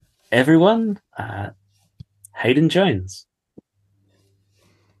everyone. Hayden Jones.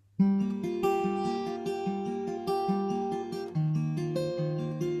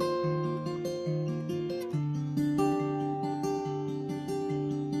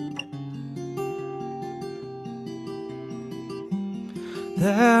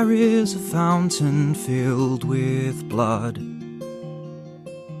 There is a fountain filled with blood,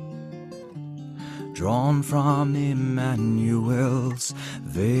 drawn from Emmanuel's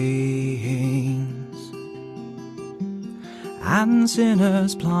veins, and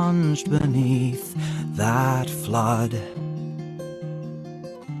sinners plunged beneath that flood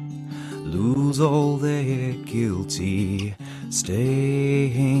lose all their guilty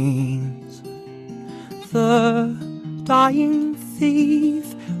stains. The dying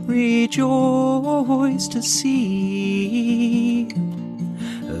thief rejoiced to see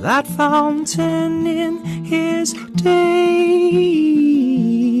that fountain in his day,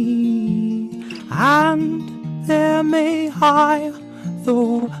 and there may I,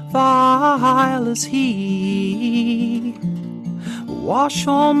 though vile as he, wash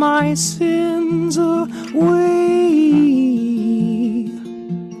all my sins away,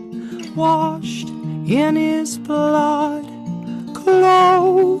 washed in his blood,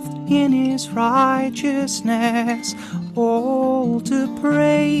 clothed in his righteousness, all to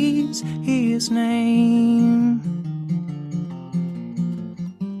praise his name.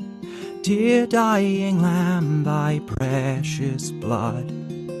 Dear dying Lamb, thy precious blood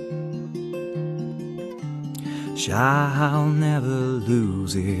shall never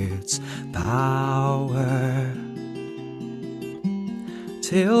lose its power,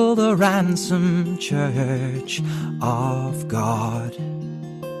 till the ransomed church of God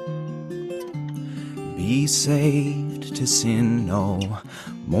be saved to sin no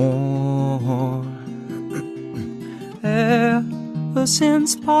more. Ever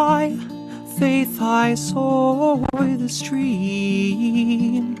since by faith I saw the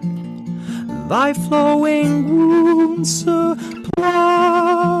stream, thy flowing wounds supply,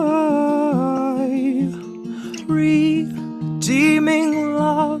 redeeming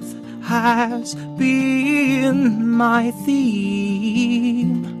love has been my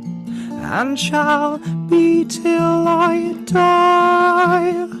theme, and shall be till I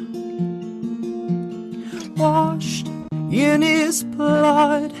die, washed in his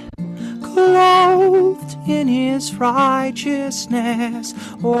blood, clothed in his righteousness,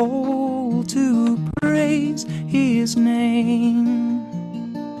 all to praise his name.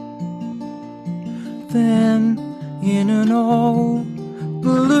 Then in an old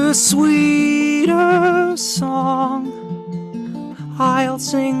sweeter song I'll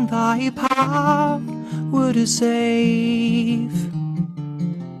sing thy power to save.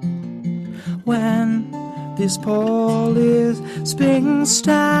 When this poor lisping,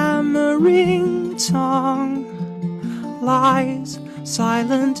 stammering tongue lies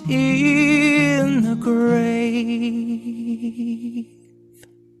silent in the grave,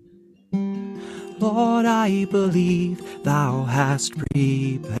 Lord, I believe thou hast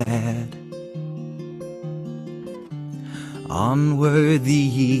prepared,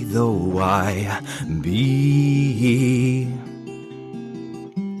 unworthy though I be,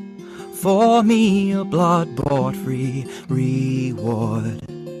 for me a blood-bought free reward,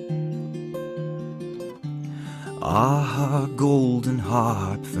 a golden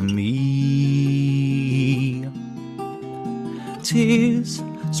harp for me. 'Tis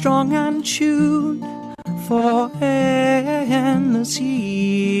strong and tuned for endless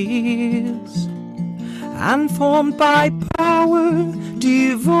years, and formed by power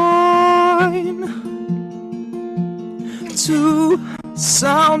divine, to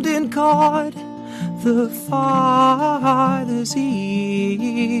sound in God the Father's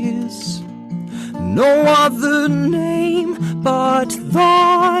ears. No other name but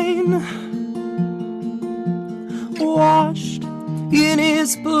thine, washed in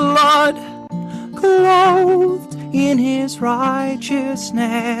his blood, clothed in his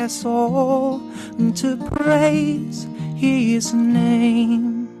righteousness, all to praise his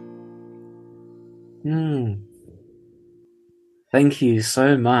name. Thank you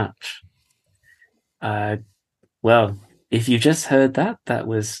so much. Well, if you just heard that, that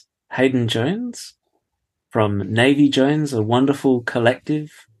was Hayden Jones from Navy Jones, a wonderful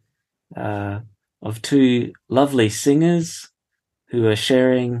collective of two lovely singers who are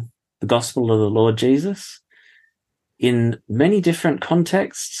sharing the gospel of the Lord Jesus in many different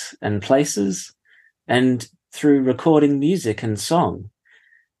contexts and places, and through recording music and song.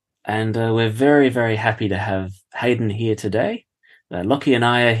 And we're very, very happy to have Hayden here today. Lockie and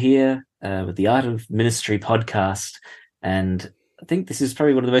I are here with the Art of Ministry podcast, and think this is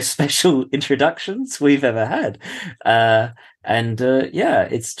probably one of the most special introductions we've ever had. Yeah,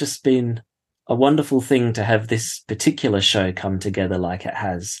 it's just been a wonderful thing to have this particular show come together like it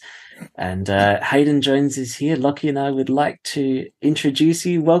has. And Hayden Jones is here. Lockie and I would like to introduce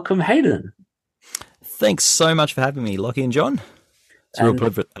you. Welcome, Hayden. Thanks so much for having me, Lockie and John. It's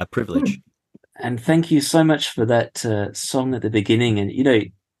a privilege. And thank you so much for that song at the beginning. And,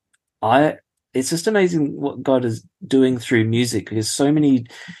 it's just amazing what God is doing through music, because so many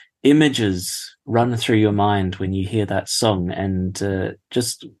images run through your mind when you hear that song, and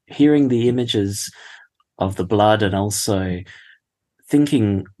just hearing the images of the blood, and also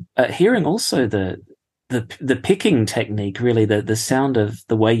hearing also the picking technique, really the sound of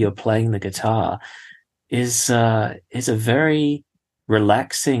the way you're playing the guitar is a very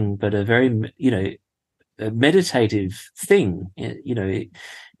relaxing, but a very, a meditative thing.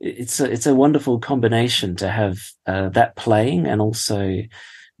 It's a wonderful combination to have that playing, and also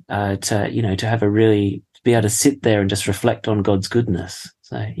to have to be able to sit there and just reflect on God's goodness.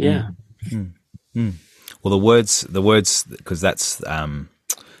 So yeah. Well, the words, because that's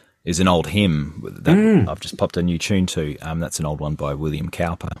is an old hymn that I've just popped a new tune to. That's an old one by William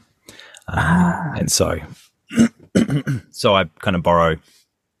Cowper, and so I kind of borrow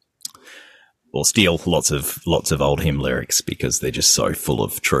or steal lots of old hymn lyrics, because they're just so full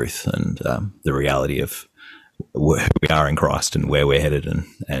of truth and the reality of who we are in Christ and where we're headed,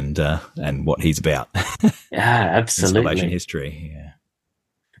 and what He's about. Yeah, absolutely. Salvation history. Yeah.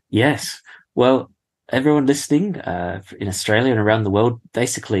 Yes. Well, everyone listening in Australia and around the world,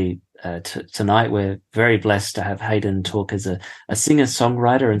 basically tonight we're very blessed to have Hayden talk as a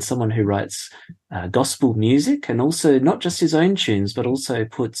singer-songwriter and someone who writes gospel music, and also not just his own tunes, but also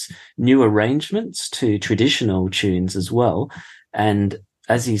puts new arrangements to traditional tunes as well. And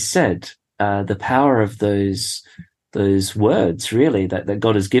as he said, the power of those words, really, that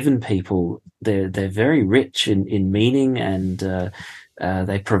God has given people, they're very rich in meaning, and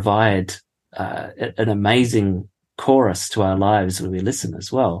they provide an amazing chorus to our lives when we listen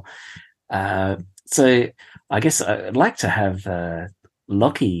as well. So I guess I'd like to have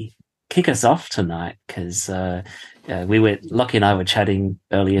Lockie kick us off tonight, because Lockie and I were chatting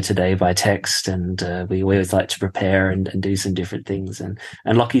earlier today by text, and we always like to prepare and do some different things. And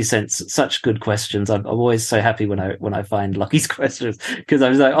Lockie sent such good questions. I'm always so happy when I find Lockie's questions, because I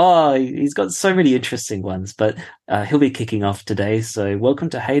was like, oh, he's got so many interesting ones. But he'll be kicking off today. So welcome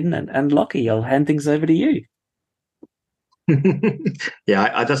to Hayden and Lockie. I'll hand things over to you. Yeah,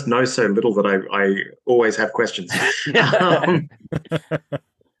 I just know so little that I always have questions.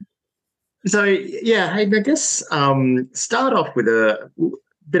 So, yeah, Hayden, I guess start off with a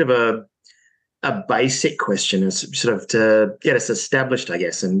bit of a basic question, as sort of to get us established, I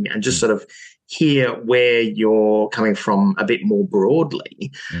guess, and just sort of hear where you're coming from a bit more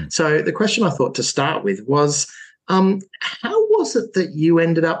broadly. So the question I thought to start with was, how was it that you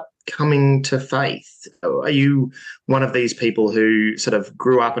ended up coming to faith? Are you one of these people who sort of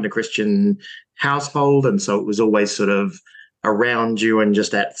grew up in a Christian household, and so it was always sort of around you, and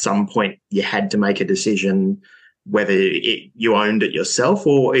just at some point you had to make a decision whether you owned it yourself,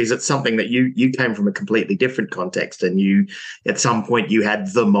 or is it something that you came from a completely different context and you at some point you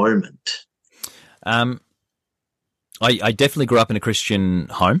had the moment? I definitely grew up in a Christian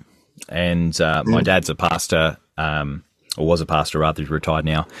home, and my dad's a pastor, or was a pastor rather, he's retired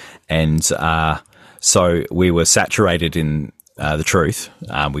now, and so we were saturated in the truth.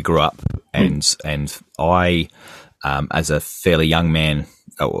 We grew up, and I, as a fairly young man,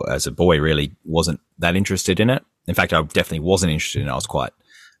 or as a boy, really wasn't that interested in it. In fact, I definitely wasn't interested in it. I was quite,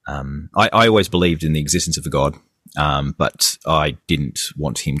 I always believed in the existence of a God, but I didn't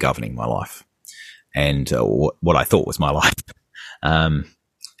want him governing my life and what I thought was my life.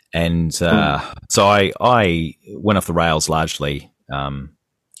 So I went off the rails largely, and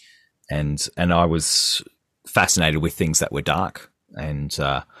I was fascinated with things that were dark. And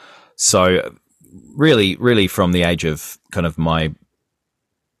so really from the age of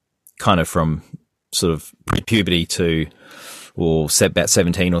from sort of pre-puberty to about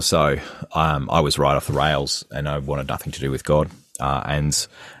 17 or so, I was right off the rails, and I wanted nothing to do with God. And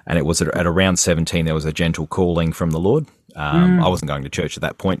it was at around 17 there was a gentle calling from the Lord. I wasn't going to church at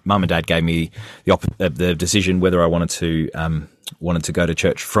that point. Mum and Dad gave me the decision whether I wanted to go to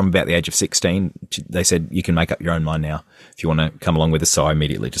church from about the age of 16. They said, you can make up your own mind now if you want to come along with us. So I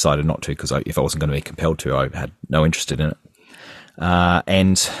immediately decided not to, because if I wasn't going to be compelled to, I had no interest in it.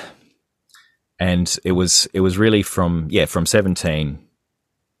 And it was really from 17,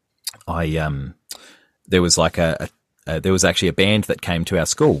 there was like a there was actually a band that came to our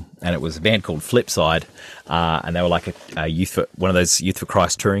school, and it was a band called Flipside, and they were like one of those Youth for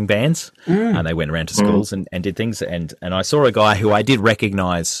Christ touring bands, and they went around to schools and did things. And I saw a guy who I did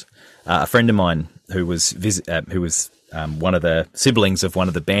recognise, a friend of mine who was one of the siblings of one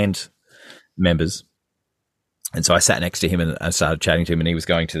of the band members. And so I sat next to him and I started chatting to him, and he was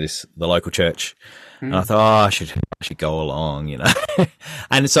going to the local church. And I thought, I should go along, you know.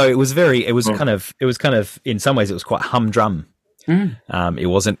 And so it was kind of in some ways it was quite humdrum. It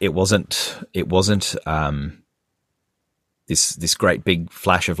wasn't this great big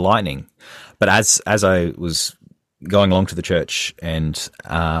flash of lightning. But as I was going along to the church, and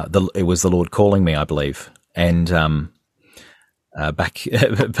it was the Lord calling me, I believe, and back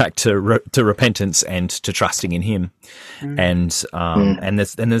to repentance and to trusting in Him, and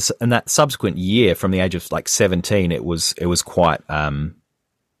that subsequent year, from the age of like 17, it was quite.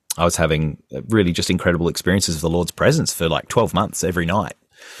 I was having really just incredible experiences of the Lord's presence for like 12 months every night.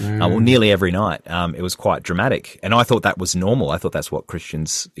 Well, nearly every night. It was quite dramatic, and I thought that was normal. I thought that's what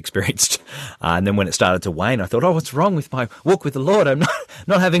Christians experienced. And then when it started to wane, I thought, "Oh, what's wrong with my walk with the Lord? I'm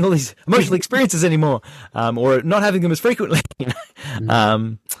not having all these emotional experiences anymore, or not having them as frequently."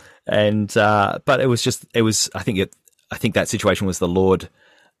 But it was. I think that situation was the Lord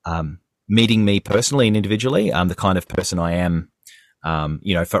meeting me personally and individually. The kind of person I am.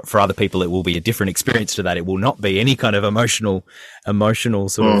 For other people, it will be a different experience to that. It will not be any kind of emotional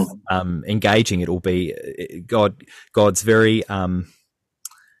sort of engaging. It will be God's very, the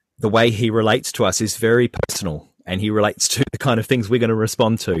way He relates to us is very personal, and He relates to the kind of things we're going to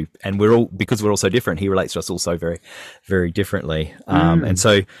respond to. And because we're all so different, He relates to us also very, very differently. And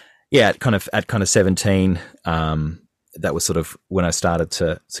so, yeah, at kind of 17, that was sort of when I started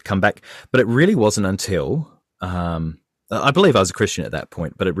to come back. But it really wasn't until, I believe I was a Christian at that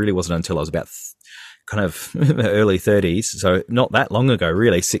point, but it really wasn't until I was about kind of early 30s, so not that long ago,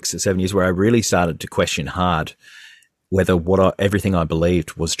 really 6 or 7 years, where I really started to question hard whether everything I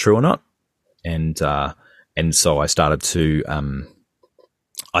believed was true or not. And so I started to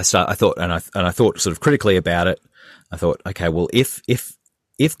I thought sort of critically about it. I thought, okay, well, if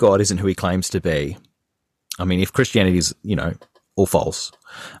God isn't who He claims to be, I mean, if Christianity is, all false,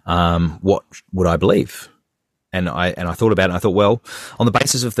 what would I believe? And I thought about it, and I thought, well, on the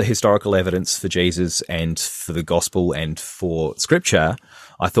basis of the historical evidence for Jesus and for the gospel and for scripture,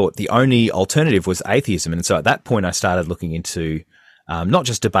 I thought the only alternative was atheism. And so at that point, I started looking into not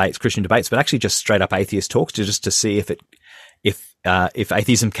just Christian debates, but actually just straight up atheist talks, to see if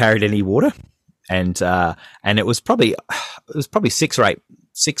atheism carried any water. And it was probably 6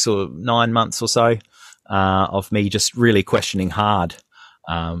 or 9 months or so of me just really questioning hard.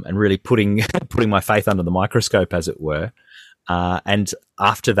 And really putting my faith under the microscope, as it were. And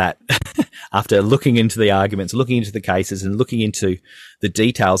after that, after looking into the arguments, looking into the cases, and looking into the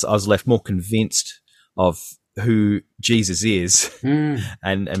details, I was left more convinced of who Jesus is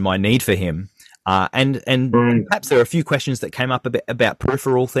and my need for Him. And perhaps there are a few questions that came up about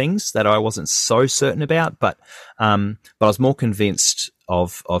peripheral things that I wasn't so certain about, but I was more convinced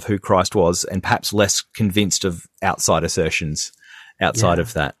of who Christ was, and perhaps less convinced of outside assertions. Outside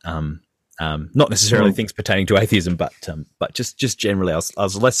of that, not necessarily things pertaining to atheism, but just generally, I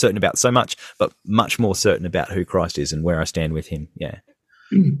was less certain about so much, but much more certain about who Christ is and where I stand with Him. Yeah,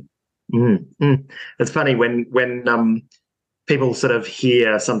 It's funny when people sort of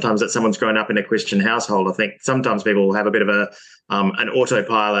hear sometimes that someone's grown up in a Christian household. I think sometimes people have a bit of an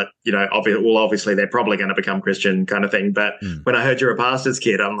autopilot, obviously they're probably going to become Christian kind of thing. But when I heard you're a pastor's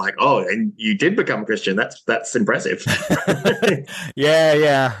kid, I'm like, oh, and you did become Christian. That's impressive.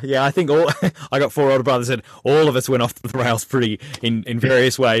 Yeah. I think I got 4 older brothers, and all of us went off the rails pretty in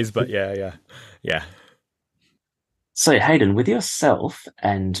various ways. But yeah. So Hayden, with yourself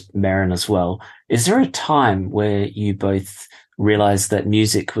and Merrin as well, is there a time where you both realized that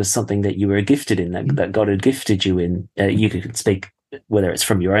music was something that you were gifted in, that God had gifted you in? You can speak whether it's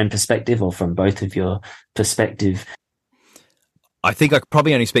from your own perspective or from both of your perspective. I think I could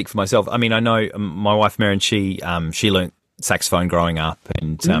probably only speak for myself. I mean, I know my wife Merrin, she learnt saxophone growing up,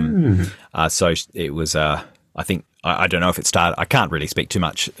 and so it was. I think I don't know if it started. I can't really speak too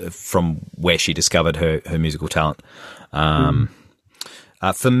much from where she discovered her musical talent.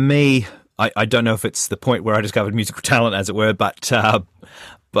 For me, I don't know if it's the point where I discovered musical talent, as it were, but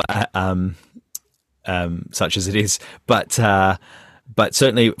such as it is. But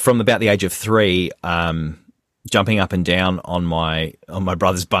certainly from about the age of 3, jumping up and down on my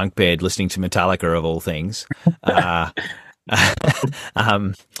brother's bunk bed, listening to Metallica of all things,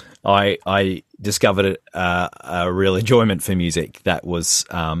 I discovered a real enjoyment for music. That was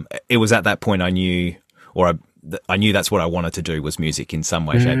it was at that point I knew, or I knew that's what I wanted to do was music in some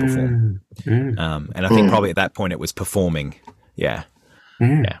way, shape, or form. And I think probably at that point it was performing. Yeah,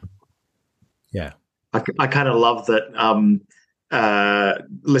 yeah, yeah. I kind of love that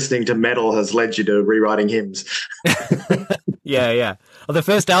listening to metal has led you to rewriting hymns. Yeah. Well, the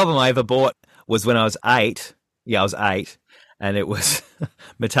first album I ever bought was when I was 8. Yeah, I was 8, and it was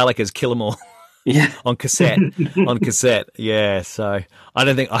Metallica's "Kill 'Em All." Yeah. on cassette. Yeah, so I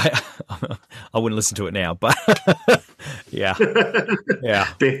don't think I wouldn't listen to it now, but yeah.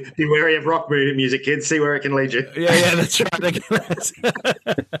 Be wary of rock music, kids. See where it can lead you. Yeah, that's right.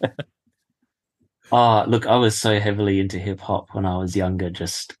 Oh, look, I was so heavily into hip hop when I was younger.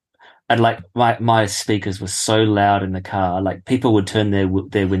 And like my speakers were so loud in the car, like people would turn their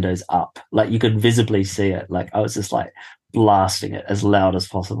windows up, like you could visibly see it. Like I was just like blasting it as loud as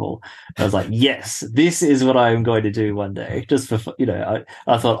possible. I was like, yes, this is what I am going to do one day. Just for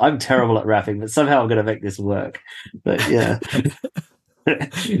I thought I'm terrible at rapping, but somehow I'm going to make this work. But yeah,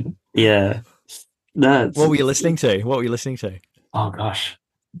 yeah. No, What were you listening to? Oh gosh.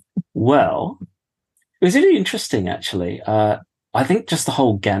 Well, it was really interesting actually. I think just the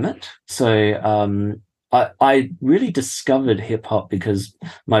whole gamut. So I really discovered hip hop because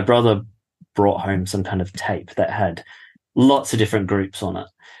my brother brought home some kind of tape that had lots of different groups on it.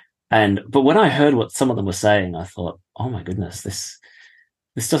 But when I heard what some of them were saying, I thought, oh my goodness, this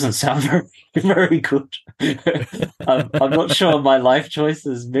doesn't sound very, very good. I'm not sure my life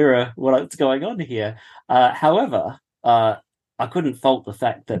choices mirror what's going on here. However, I couldn't fault the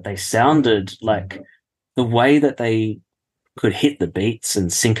fact that they sounded like the way that they could hit the beats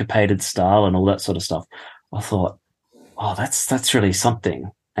and syncopated style and all that sort of stuff. I thought, oh, that's really something.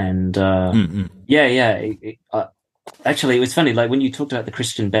 And actually, it was funny. Like when you talked about the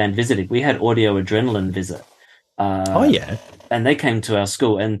Christian band visiting, we had Audio Adrenaline visit. And they came to our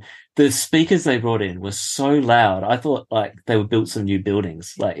school, and the speakers they brought in were so loud. I thought like they were built some new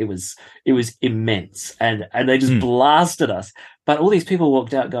buildings. Like it was immense, and they just blasted us. But all these people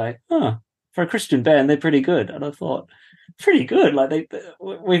walked out going, "Oh, for a Christian band, they're pretty good." And I thought, pretty good. Like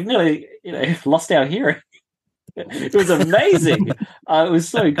we've nearly lost our hearing. It was amazing. It was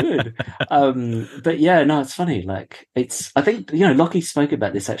so good. But yeah, no, it's funny. Like I think Lockie spoke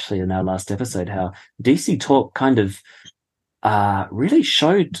about this actually in our last episode. How DC Talk kind of really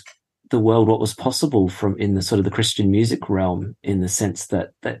showed the world what was possible from in the sort of the Christian music realm, in the sense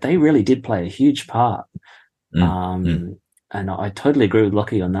that they really did play a huge part. And I totally agree with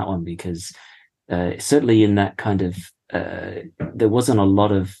Lockie on that one, because certainly in that kind of there wasn't a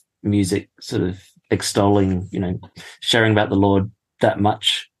lot of music sort of extolling, sharing about the Lord that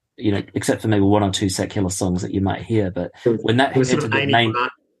much, except for maybe one or two secular songs that you might hear. But when that hit into the main,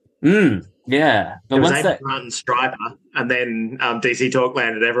 yeah. But it was once that Grant and Striper, and then DC Talk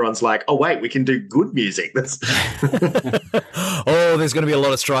landed, everyone's like, "Oh wait, we can do good music." That's oh, there's going to be a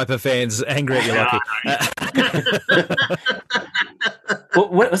lot of Striper fans angry at you, Lockie.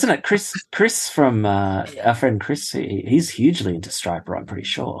 Wasn't it Chris from our friend Chris? He's hugely into Striper, I'm pretty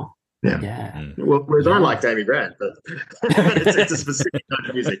sure. Yeah. Well, whereas I liked Amy Grant, but it's a specific kind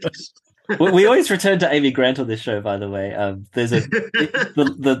of music. We always return to Amy Grant on this show, by the way. There's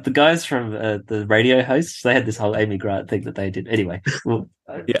the guys from the radio hosts. They had this whole Amy Grant thing that they did. Anyway,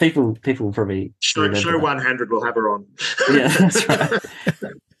 people probably show 100 will have her on. Yeah, that's right.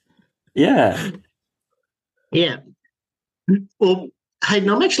 Yeah. Well,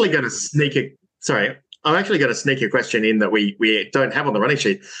 Hayden, I'm actually going to sneak a question in that we don't have on the running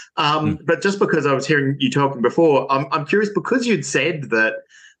sheet. But just because I was hearing you talking before, I'm curious, because you'd said that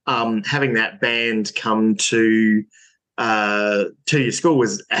having that band come to your school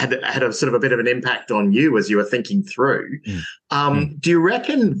had a sort of a bit of an impact on you as you were thinking through. Do you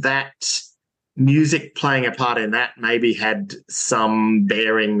reckon that music playing a part in that maybe had some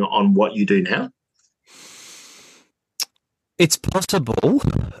bearing on what you do now? It's possible.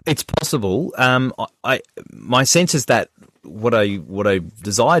 My sense is that what I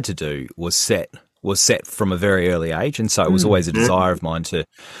desired to do was set from a very early age, and so it was always a desire of mine to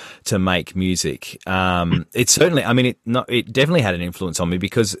make music. It certainly, it definitely had an influence on me,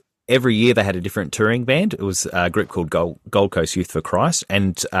 because every year they had a different touring band. It was a group called Gold Coast Youth for Christ,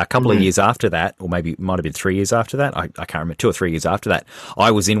 and a couple of years after that, or maybe it might have been 3 years after that, I can't remember, 2 or 3 years after that,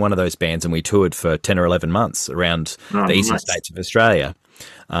 I was in one of those bands, and we toured for 10 or 11 months around the eastern states of Australia.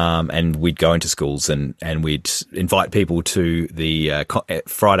 And we'd go into schools and we'd invite people to the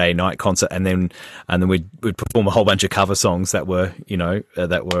Friday night concert, and then we'd perform a whole bunch of cover songs that were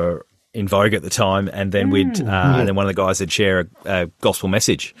in vogue at the time, and then and then one of the guys would share a gospel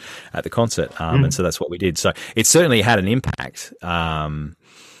message at the concert, and so that's what we did. So it certainly had an impact.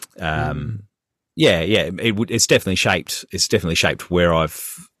 It's definitely shaped. It's definitely shaped where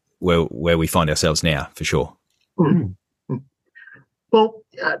we find ourselves now, for sure. Mm. Well,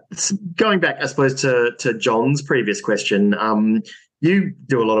 going back, I suppose, to John's previous question, you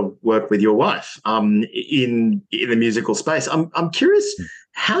do a lot of work with your wife in the musical space. I'm curious,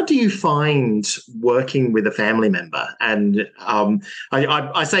 how do you find working with a family member? And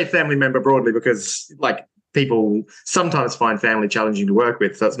I say family member broadly because, like, people sometimes find family challenging to work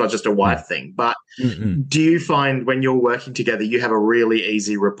with, so it's not just a wife thing. But do you find when you're working together, you have a really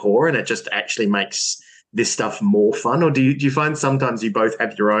easy rapport, and it just actually makes this stuff more fun? Or do you find sometimes you both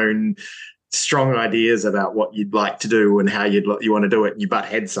have your own strong ideas about what you'd like to do and how you want to do it, and you butt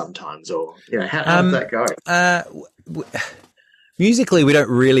heads sometimes? Or, how does that go? Musically, we don't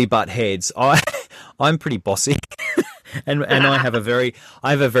really butt heads. I'm pretty bossy, and I have a very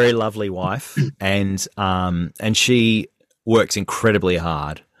lovely wife, and she works incredibly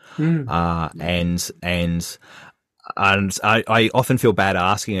hard, and I often feel bad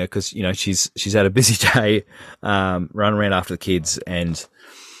asking her because she's had a busy day, running around after the kids and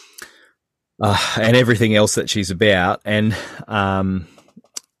everything else that she's about, and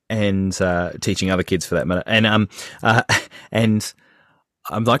teaching other kids for that matter, and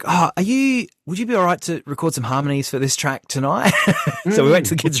I'm like, would you be all right to record some harmonies for this track tonight? So we went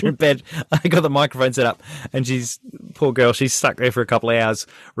to the kids' room bed. I got the microphone set up, and poor girl, she's stuck there for a couple of hours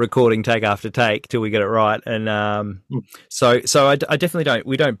recording take after take till we get it right. And so I definitely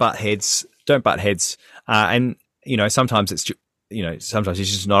we don't butt heads, and sometimes it's sometimes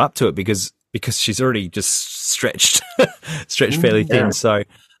she's just not up to it because she's already just stretched fairly thin. So,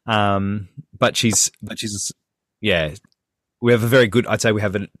 but she's we have a very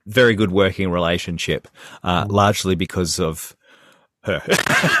good working relationship, largely because of her.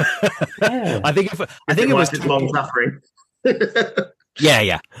 I think it was long suffering.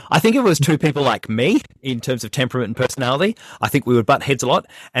 Yeah. I think if it was two people like me in terms of temperament and personality, I think we would butt heads a lot.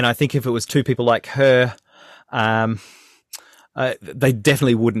 And I think if it was two people like her, they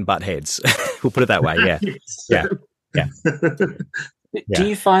definitely wouldn't butt heads. We'll put it that way. Yeah. Do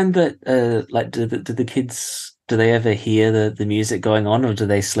you find that, do the kids, do they ever hear the music going on, or do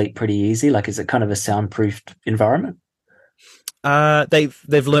they sleep pretty easy? Like, is it kind of a soundproofed environment?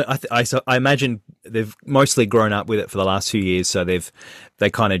 They've learned. I imagine they've mostly grown up with it for the last few years, so they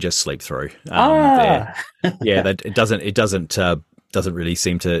kind of just sleep through. It doesn't really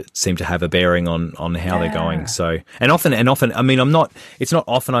seem to have a bearing on how they're going. So, and often, I mean, it's not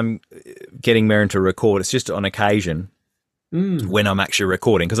often I'm getting Merrin to record. It's just on occasion. When I'm actually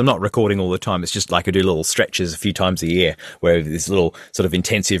recording, because I'm not recording all the time. It's just like I do little stretches a few times a year where this little sort of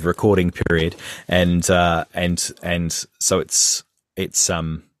intensive recording period, and so it's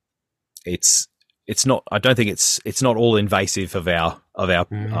not. I don't think it's not all invasive of our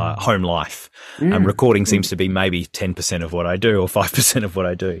home life. Recording seems to be maybe 10% of what I do or 5% of what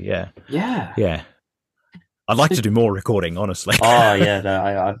I do. Yeah. I'd like to do more recording, honestly. Oh yeah,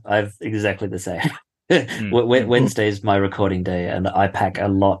 no, I've exactly the same. Wednesday is my recording day, and I pack a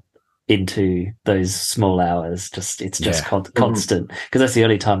lot into those small hours. It's just constant, because that's the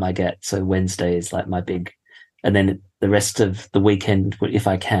only time I get. So Wednesday is like my big, and then the rest of the weekend, if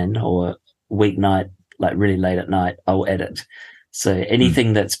I can, or weeknight, like really late at night, I'll edit. So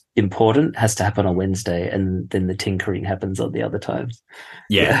anything that's important has to happen on Wednesday, and then the tinkering happens on the other times.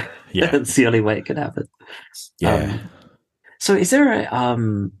 Yeah. That's the only way it can happen. Yeah. So is there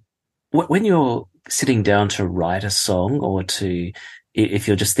when you're sitting down to write a song, or if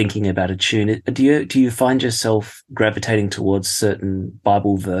you're just thinking about a tune, do you find yourself gravitating towards certain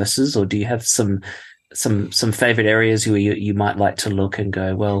Bible verses, or do you have some favorite areas where you might like to look and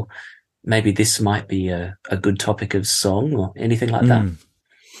go, well, maybe this might be a good topic of song, or anything like that?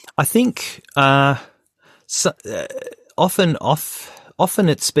 I think often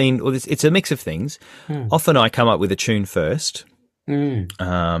it's been, or it's a mix of things. Often I come up with a tune first.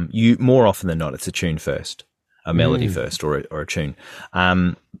 You more often than not, it's a tune first, a melody first, or a tune.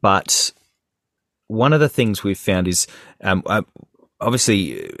 But one of the things we've found is,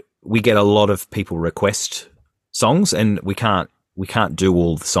 obviously, we get a lot of people request songs, and we can't do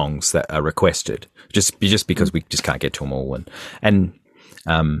all the songs that are requested just because we just can't get to them all, and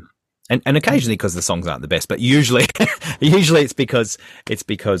occasionally because the songs aren't the best, but usually it's because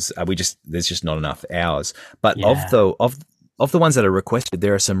there's just not enough hours. But of the ones that are requested,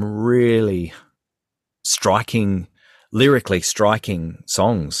 there are some really lyrically striking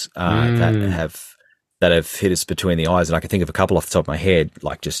songs that that have hit us between the eyes, and I can think of a couple off the top of my head.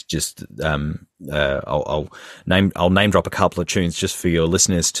 Like I'll name drop a couple of tunes just for your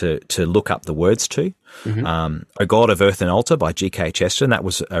listeners to look up the words to. Mm-hmm. "O God of Earth and Altar" by G.K. Chesterton. That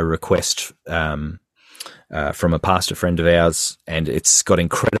was a request from a pastor friend of ours, and it's got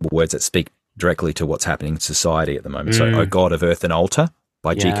incredible words that speak directly to what's happening in society at the moment. So, "O God of Earth and Altar"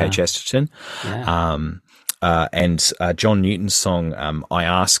 by G.K. Chesterton. Yeah. And John Newton's song, "I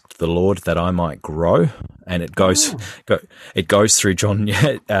asked the Lord that I might grow," and it goes through John.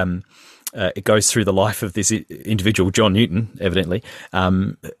 It goes through the life of this individual, John Newton, evidently,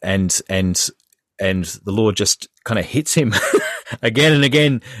 and the Lord just kind of hits him again and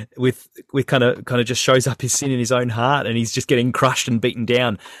again with kind of just shows up his sin in his own heart, and he's just getting crushed and beaten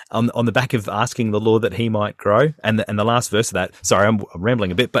down on the back of asking the Lord that he might grow. And the last verse of that, sorry, I'm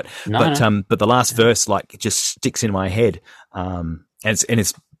rambling a bit, but the last verse like just sticks in my head, and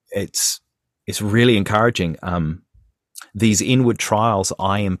it's really encouraging. "These inward trials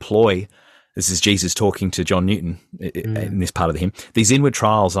I employ." This is Jesus talking to John Newton in this part of the hymn. "These inward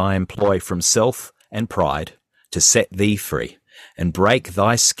trials I employ from self and pride to set thee free and break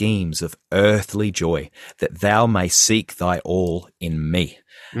thy schemes of earthly joy, that thou may seek thy all in me."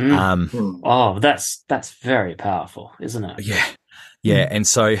 Oh, that's very powerful, isn't it? Yeah. And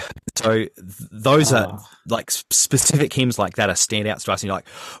so those are like specific hymns like that are standouts to us. And you're like,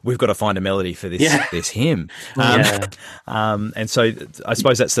 we've got to find a melody for this hymn. And so I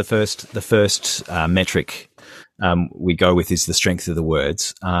suppose that's the first metric we go with is the strength of the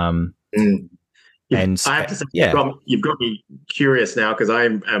words. And I have to say, you've got me curious now, because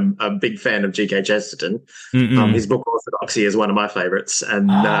I'm a big fan of G.K. Chesterton. His book Orthodoxy is one of my favorites, and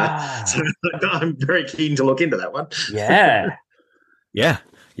so I'm very keen to look into that one. Yeah.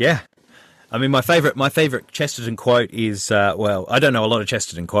 I mean, my favorite Chesterton quote is, well, I don't know a lot of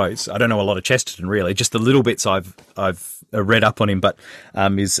Chesterton quotes. I don't know a lot of Chesterton really. Just the little bits I've read up on him, but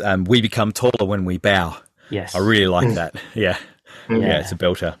is "We become taller when we bow." Yes, I really like that. Yeah, it's a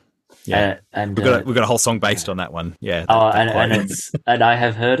belter. Yeah, and we've got a whole song based on that one. Yeah. And I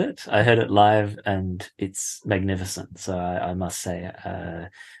have heard it. I heard it live, and it's magnificent. So I must say,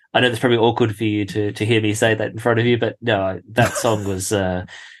 I know it's probably awkward for you to hear me say that in front of you, but no, that song was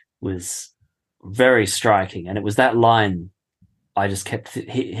very striking, and it was that line I just kept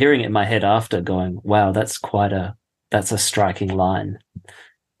hearing it in my head after, going, "Wow, that's a striking line."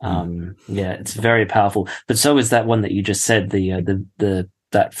 It's very powerful. But so is that one that you just said,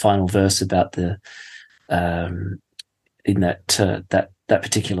 that final verse about the in that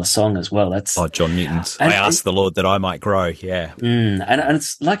particular song as well. That's John Newton's. "I asked the Lord that I might grow." Yeah, and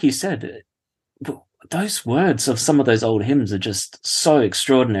it's like you said, those words of some of those old hymns are just so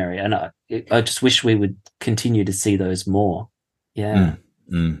extraordinary, and I just wish we would continue to see those more. Yeah.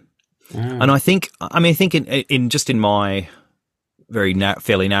 And I think in my very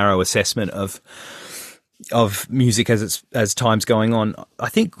fairly narrow assessment of music as time's going on, I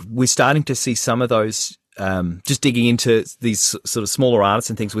think we're starting to see some of those. Just digging into these sort of smaller artists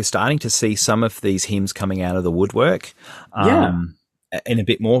and things, we're starting to see some of these hymns coming out of the woodwork. And a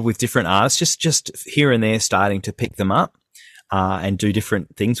bit more with different artists, just here and there, starting to pick them up and do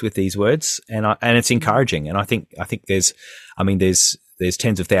different things with these words, and it's encouraging. And I think there's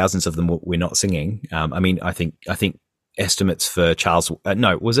tens of thousands of them we're not singing. I think estimates for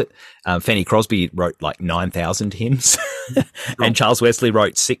Fanny Crosby wrote like 9,000 hymns, and Charles Wesley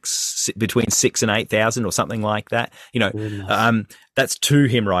wrote between 6,000 and 8,000 or something like that. That's 2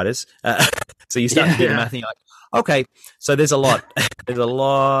 hymn writers. So you start to do the math, and you're like, okay, so there's a lot,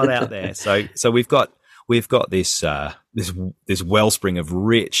 out there. So we've got this wellspring of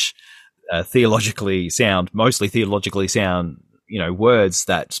rich, mostly theologically sound, words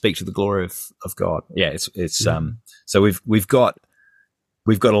that speak to the glory of God. Yeah, so we've got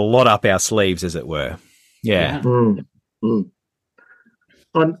a lot up our sleeves, as it were. Yeah. On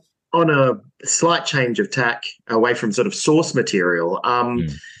a slight change of tack away from sort of source material,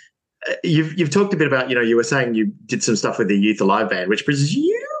 You've talked a bit about, you were saying you did some stuff with the Youth Alive band, which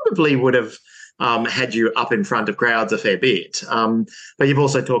presumably would have had you up in front of crowds a fair bit. But you've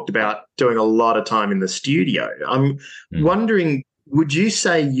also talked about doing a lot of time in the studio. I'm wondering, would you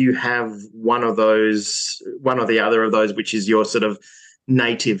say you have one or the other of those, which is your sort of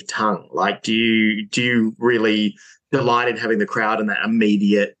native tongue? Like, do you really delight in having the crowd and that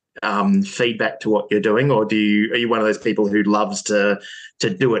immediate feedback to what you're doing, or are you one of those people who loves to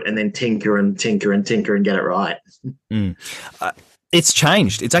do it and then tinker and tinker and tinker and get it right? It's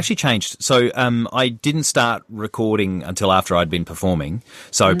changed. It's actually changed. So I didn't start recording until after I'd been performing.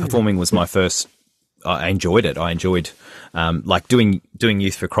 So performing was my first I enjoyed it. I enjoyed, like doing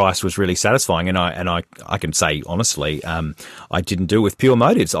Youth for Christ was really satisfying. And I can say honestly, I didn't do it with pure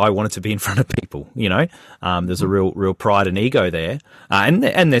motives. I wanted to be in front of people, you know. There's a real pride and ego there. And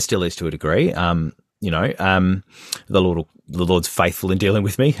there still is to a degree. You know, the Lord's faithful in dealing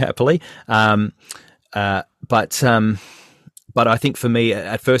with me happily. But I think for me,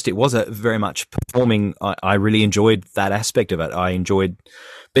 at first, it was a very much performing. I really enjoyed that aspect of it. I enjoyed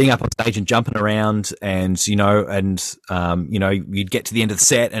being up on stage and jumping around, and you know, you'd get to the end of the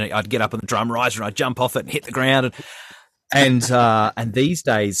set, and I'd get up on the drum riser, and I'd jump off it and hit the ground, and these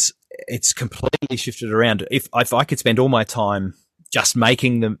days it's completely shifted around. If I could spend all my time just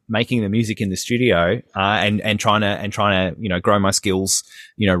making the music in the studio, and trying to you know, grow my skills,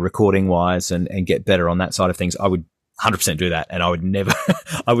 you know, recording wise, and get better on that side of things, I would 100% do that, and I would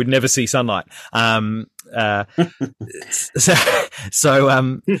never see sunlight. But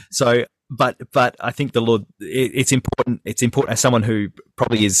I think the Lord, it's important. It's important as someone who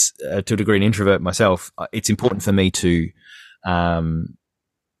probably is to a degree an introvert myself. It's important for me to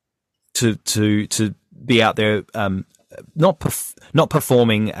be out there, not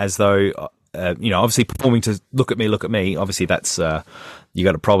performing as though, you know, obviously performing to look at me. Obviously that's, you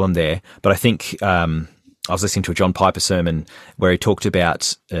got a problem there. But I think, I was listening to a John Piper sermon where he talked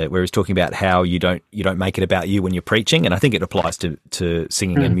about, where he's talking about how you don't make it about you when you're preaching. And I think it applies to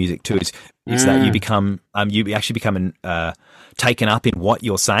singing and music too, is that you actually become, taken up in what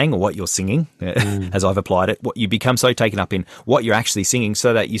you're saying or what you're singing, as I've applied it. What you become so taken up in what you're actually singing,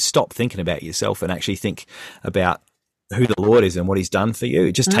 so that you stop thinking about yourself and actually think about who the Lord is and what he's done for you.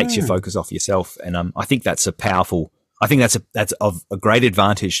 It just takes your focus off yourself. And I think that's that's of a great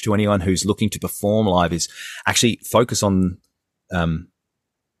advantage to anyone who's looking to perform live, is actually focus on,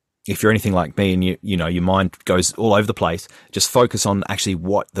 if you're anything like me and you know, your mind goes all over the place, just focus on actually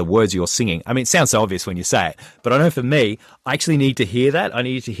what the words you're singing. I mean, it sounds so obvious when you say it, but I know for me, I actually need to hear that. I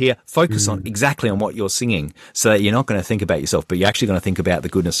need to focus on exactly on what you're singing, so that you're not going to think about yourself, but you're actually going to think about the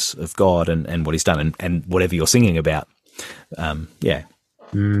goodness of God and what he's done and whatever you're singing about. Yeah.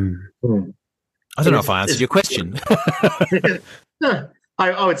 I don't know if I answered your question. No,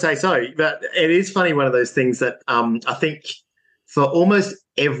 I would say so. But it is funny, one of those things that I think for almost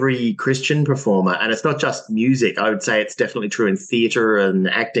every Christian performer, and it's not just music, I would say it's definitely true in theatre and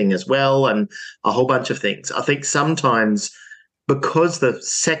acting as well, and a whole bunch of things. I think sometimes, because the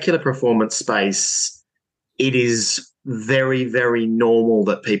secular performance space, it is very, very normal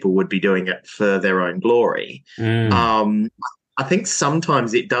that people would be doing it for their own glory. I think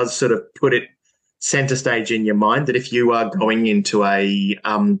sometimes it does sort of put it center stage in your mind that if you are going into a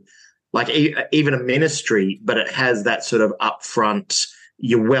even a ministry, but it has that sort of upfront,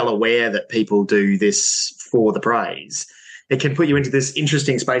 you're well aware that people do this for the praise, it can put you into this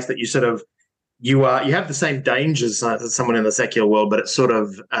interesting space that you sort of, you have the same dangers as someone in the secular world, but it's sort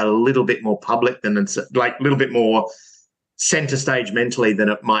of a little bit more public than it's like a little bit more center stage mentally than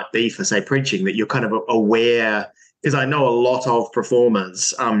it might be for, say, preaching, that you're kind of aware. Because I know a lot of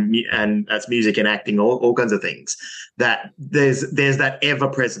performers, and that's music and acting, all kinds of things, that there's that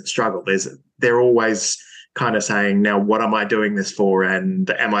ever-present struggle. They're always kind of saying, now, what am I doing this for? And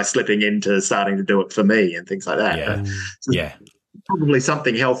am I slipping into starting to do it for me and things like that? Yeah. So probably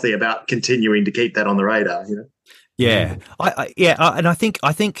something healthy about continuing to keep that on the radar, you know? Yeah. And I think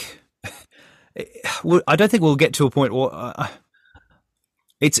I don't think we'll get to a point where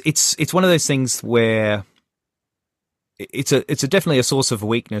it's one of those things where it's definitely a source of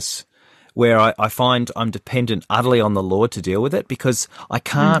weakness, where I find I'm dependent utterly on the Lord to deal with it, because I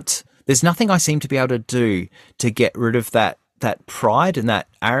can't. There's nothing I seem to be able to do to get rid of that pride and that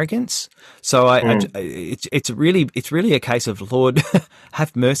arrogance. So it's really a case of, Lord,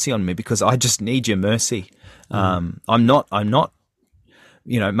 have mercy on me, because I just need your mercy. I'm not.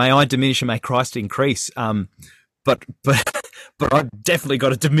 You know, may I diminish and may Christ increase. But I've definitely got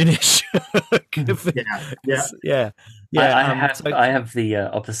to diminish. Yeah. I have the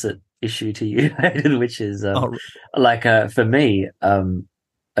opposite issue to you, Hayden, which is for me,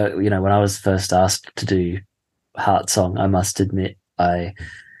 you know, when I was first asked to do Heart Song, I must admit I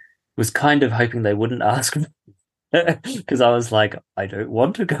was kind of hoping they wouldn't ask me, because I was like, I don't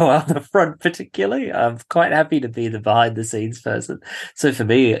want to go out the front particularly. I'm quite happy to be the behind the scenes person. So for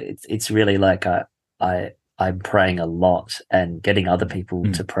me, it's really like I'm praying a lot and getting other people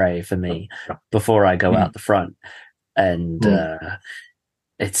to pray for me before I go out the front. And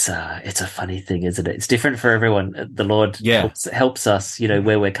it's a funny thing, isn't it? It's different for everyone. The Lord helps us, you know,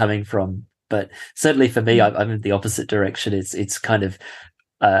 where we're coming from. But certainly for me, I'm in the opposite direction. It's kind of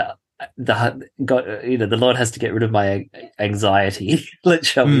the Lord has to get rid of my anxiety,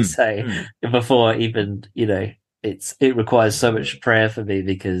 shall we say, before even, it requires so much prayer for me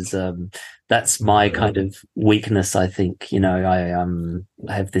because that's my kind of weakness. I think, I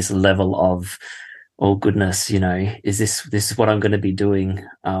have this level of, oh goodness, is this is what I'm going to be doing?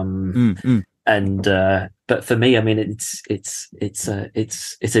 And but for me, I mean, it's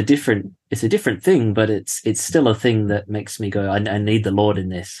a different thing, but it's still a thing that makes me go, I need the Lord in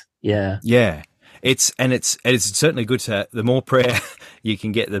this. Yeah. Yeah. It's certainly good to, the more prayer you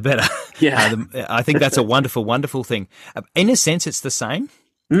can get, the better. Yeah. I think that's a wonderful, wonderful thing. In a sense, it's the same.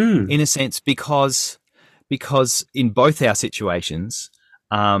 In a sense, because in both our situations,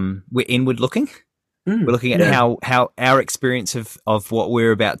 we're inward looking. We're looking at how our experience of what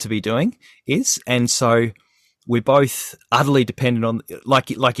we're about to be doing is, and so we're both utterly dependent on, like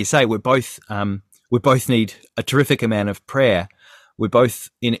you say, we both need a terrific amount of prayer. We're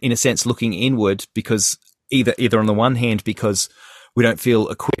both in a sense looking inward because either on the one hand because we don't feel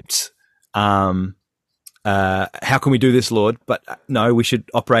equipped. How can we do this, Lord? But no, we should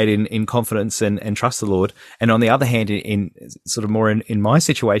operate in confidence and trust the Lord. And on the other hand, in sort of more in my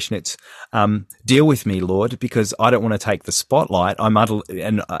situation, it's deal with me, Lord, because I don't want to take the spotlight. I'm utterly,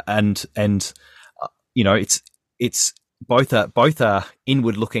 and it's both are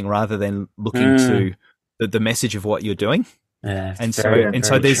inward looking rather than looking to the message of what you're doing. Yeah, and very, so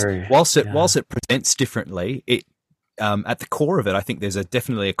very there's true. whilst it presents differently, it at the core of it, I think there's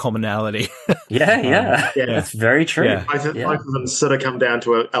definitely a commonality. Yeah, that's very true. Yeah. Both of them sort of come down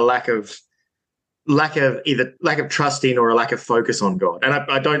to a lack of trusting or a lack of focus on God. And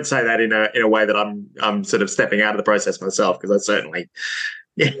I don't say that in a way that I'm sort of stepping out of the process myself, because I certainly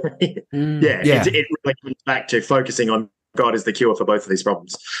it really comes back to focusing on God is the cure for both of these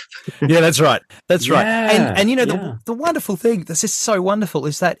problems. Yeah, that's right. That's right. Yeah, And the wonderful thing that's just so wonderful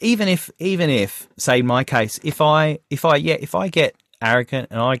is that even if say in my case, if I get arrogant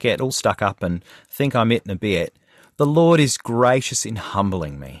and I get all stuck up and think I'm it and a bit, the Lord is gracious in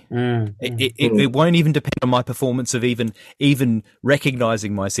humbling me. It won't even depend on my performance of even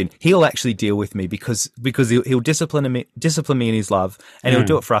recognizing my sin. He'll actually deal with me because he'll discipline me in his love, and he'll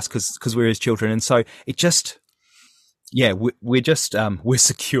do it for us because we're his children. And so it just, we're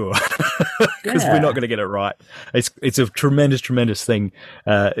secure because we're not going to get it right. It's a tremendous, tremendous thing,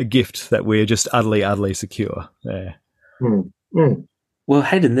 a gift that we're just utterly secure. Yeah. Well,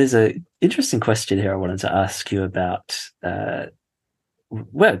 Hayden, there's an interesting question here I wanted to ask you about. It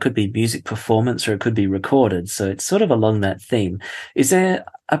could be music performance or it could be recorded. So it's sort of along that theme. Is there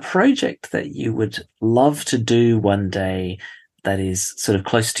a project that you would love to do one day that is sort of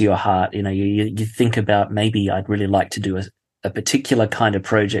close to your heart? You think about, maybe I'd really like to do a particular kind of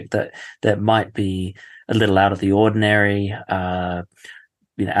project that might be a little out of the ordinary, out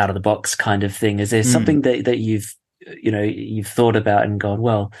of the box kind of thing. Is there something that you've thought about and gone,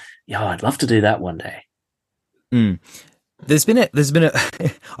 well, I'd love to do that one day? There's been a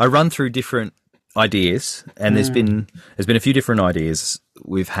I run through different ideas, and there's been a few different ideas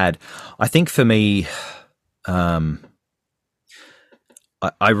we've had. I think for me, I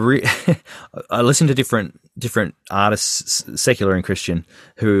listen to different artists, secular and Christian,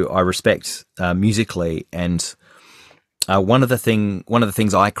 who I respect musically, and one of the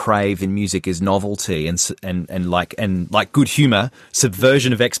things I crave in music is novelty and like good humor,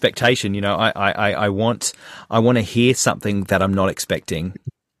 subversion of expectation. I want to hear something that I'm not expecting.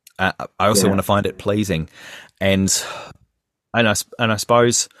 I also want to find it pleasing, and I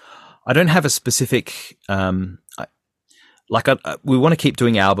suppose I don't have a specific we want to keep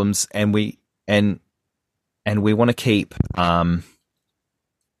doing albums, and we want to keep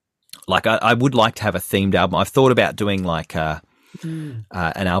I would like to have a themed album. I've thought about doing an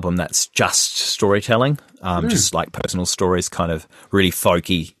album that's just storytelling, just like personal stories, kind of really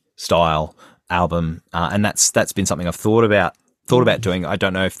folky style album, and that's been something I've thought about doing. I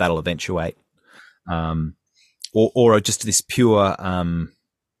don't know if that'll eventuate, or just this pure kind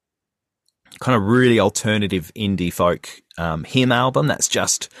of really alternative indie folk hymn album that's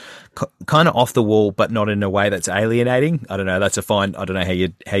just kind of off the wall, but not in a way that's alienating. I don't know. That's a fine. I don't know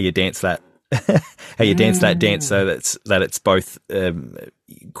how you dance that, how you dance that dance so that it's both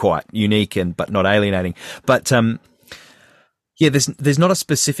quite unique but not alienating. But there's not a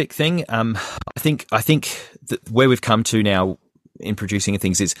specific thing. I think that where we've come to now in producing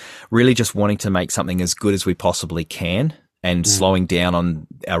things is really just wanting to make something as good as we possibly can, and slowing down on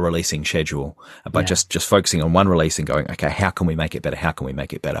our releasing schedule, but just focusing on one release and going, okay, how can we make it better? How can we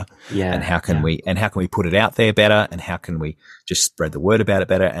make it better? Yeah. And how can we put it out there better? And how can we just spread the word about it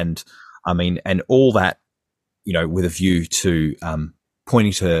better? And I mean, and all that, with a view to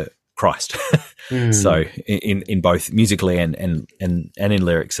pointing to Christ. Mm. So in both musically and in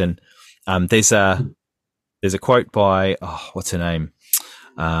lyrics. And there's a quote by what's her name,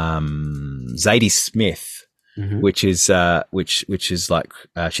 Zadie Smith, which is like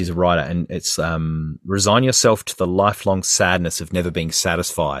she's a writer, and it's resign yourself to the lifelong sadness of never being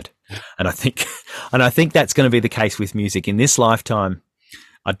satisfied. And I think that's going to be the case with music in this lifetime.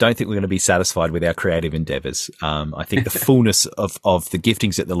 I don't think we're going to be satisfied with our creative endeavors. I think the fullness of the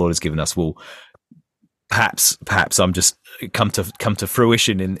giftings that the Lord has given us will perhaps I'm just come to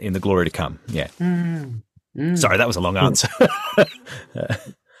fruition in the glory to come. Yeah. Sorry, that was a long answer.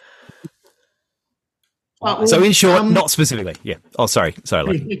 So in short, not specifically. Yeah. Oh, sorry.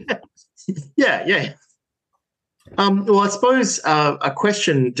 Lucky. Yeah. Well, I suppose a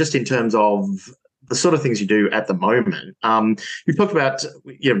question just in terms of the sort of things you do at the moment. You talked about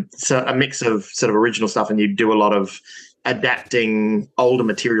so a mix of sort of original stuff, and you do a lot of adapting older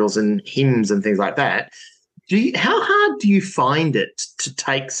materials and hymns and things like that. How hard do you find it to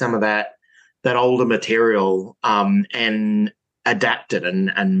take some of that older material and adapt it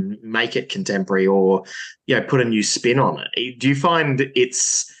and make it contemporary, or put a new spin on it? Do you find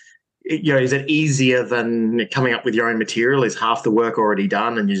it's is it easier than coming up with your own material? Is half the work already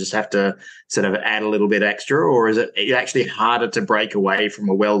done and you just have to sort of add a little bit extra, or is it actually harder to break away from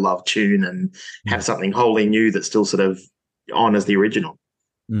a well-loved tune and have something wholly new that still sort of honors the original?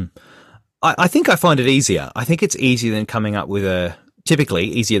 I think I find it easier. I think it's easier than coming up with typically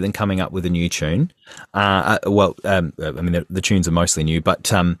easier than coming up with a new tune. I mean, the tunes are mostly new,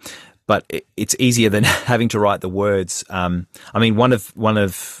 but it's easier than having to write the words. I mean, one of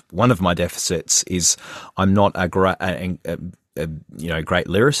my deficits is I'm not a great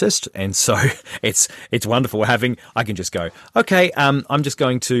lyricist, and so it's wonderful I can just go, okay, I'm just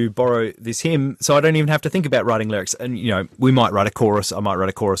going to borrow this hymn, so I don't even have to think about writing lyrics. And we might write a chorus. I might write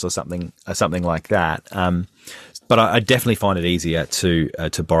a chorus or something like that. But I definitely find it easier to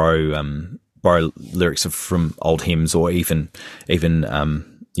borrow lyrics from old hymns, or even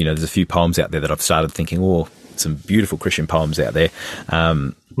there's a few poems out there that I've started thinking, some beautiful Christian poems out there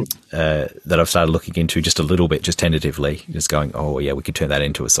that I've started looking into just a little bit, just tentatively, just going, we could turn that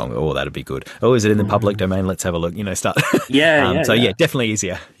into a song. Oh, that'd be good. Oh, is it in the public domain? Let's have a look. Start. Yeah. Definitely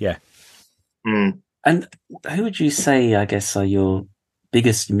easier. Yeah. And who would you say, I guess, are your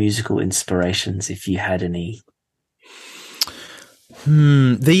biggest musical inspirations, if you had any?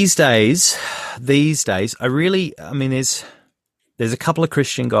 These days, I mean, there's a couple of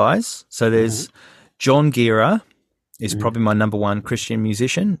Christian guys. So there's John Gira is probably my number one Christian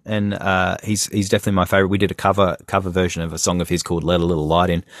musician, and he's definitely my favorite. We did a cover version of a song of his called "Let a Little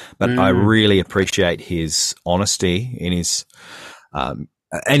Light In," but I really appreciate his honesty in his and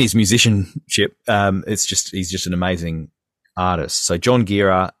his musicianship. He's just an amazing artist. So John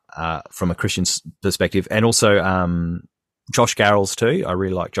Gira from a Christian perspective, and also Josh Garrels too. I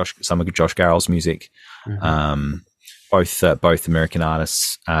really like some of Josh Garrels' music. Both American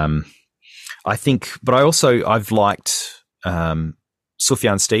artists. I think, but I've liked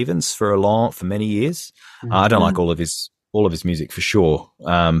Sufjan Stevens for many years. I don't like all of his music for sure.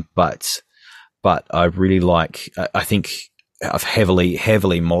 But I really like. I think I've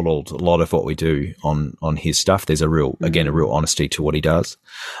heavily modeled a lot of what we do on his stuff. There's a real honesty to what he does.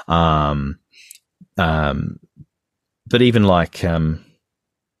 But even like, I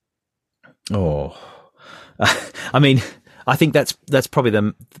mean, I think that's probably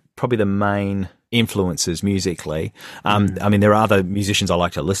the main influences musically. I mean, there are other musicians I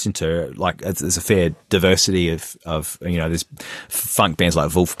like to listen to. Like, there's a fair diversity of there's funk bands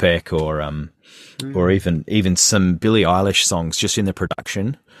like Wolfpack or even some Billie Eilish songs just in the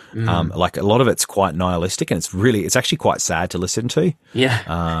production. Like a lot of it's quite nihilistic, and it's actually quite sad to listen to.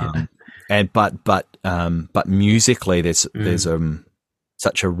 Yeah. But musically there's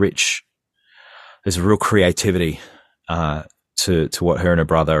such a rich, there's a real creativity to what her and her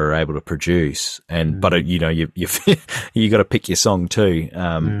brother are able to produce, but you got to pick your song too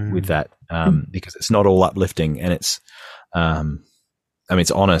with that because it's not all uplifting, and it's I mean,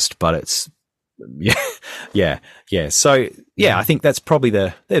 it's honest, but it's yeah. So yeah, I think that's probably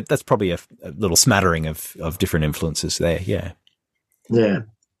a little smattering of different influences there. Yeah.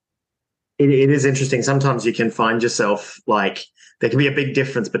 It is interesting. Sometimes you can find yourself like there can be a big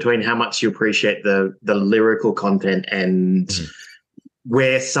difference between how much you appreciate the lyrical content and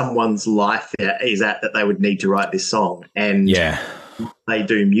where someone's life is at that they would need to write this song, and they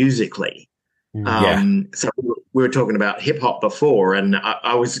do musically. So we were talking about hip hop before, and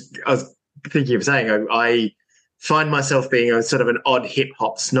I was thinking of saying I find myself being a sort of an odd hip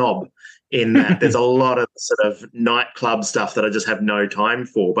hop snob in that there's a lot of sort of nightclub stuff that I just have no time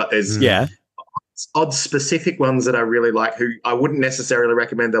for. But there's Yeah. odd specific ones that I really like who I wouldn't necessarily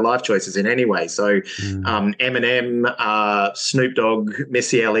recommend their life choices in anyway. So Eminem, Snoop Dogg,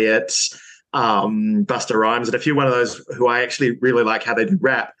 Missy Elliott, Busta Rhymes, and a few one of those who I actually really like how they do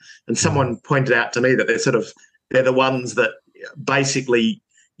rap. And someone pointed out to me that they're the ones that basically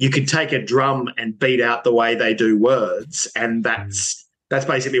you could take a drum and beat out the way they do words, and that's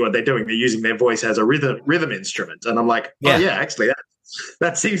basically what they're doing. They're using their voice as a rhythm instrument. And I'm like, oh yeah, actually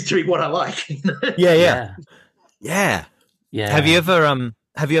that seems to be what I like. Yeah. Yeah. Have you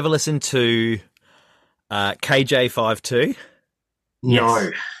ever listened to KJ52?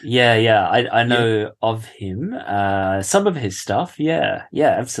 No. Yeah. I know of him. Some of his stuff. Yeah,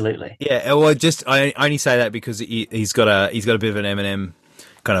 absolutely. Yeah. Well, I only say that because he's got a bit of an Eminem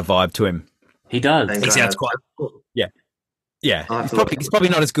kind of vibe to him. He does. He sounds quite. Yeah. He's probably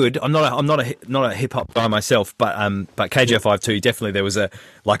not as good. I'm not a hip hop guy myself, but KJ52 definitely there was I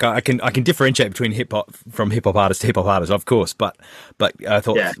can differentiate between hip hop from hip hop artist to hip hop artist, of course. But I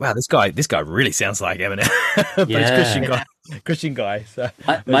thought, wow, this guy really sounds like Eminem, but he's Christian guy. So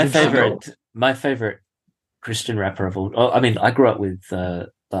my favorite Christian rapper of all. I mean, I grew up with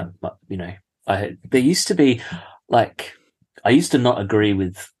there used to be I used to not agree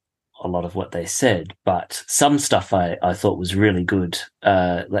with a lot of what they said, but some stuff I thought was really good.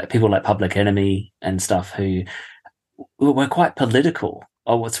 Like people like Public Enemy and stuff who were quite political.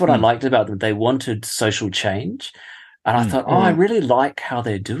 What's what I liked about them. They wanted social change. And I thought, I really like how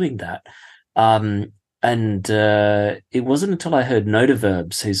they're doing that. And it wasn't until I heard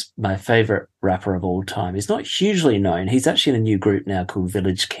Notaverbs, who's my favorite rapper of all time. He's not hugely known. He's actually in a new group now called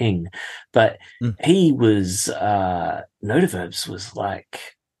Village King. But he was, Notaverbs was like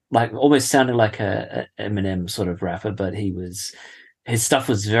almost sounded like a Eminem sort of rapper, but his stuff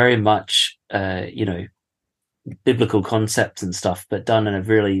was very much, biblical concepts and stuff, but done in a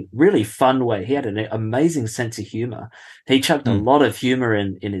really, really fun way. He had an amazing sense of humor. He chucked a lot of humor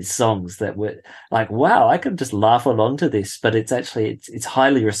in his songs that were like, wow, I could just laugh along to this, but it's actually, it's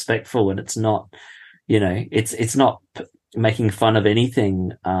highly respectful, and it's not, it's not making fun of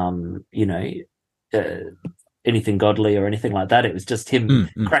anything, anything godly or anything like that. It was just him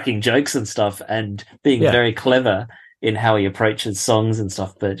cracking jokes and stuff and being very clever in how he approaches songs and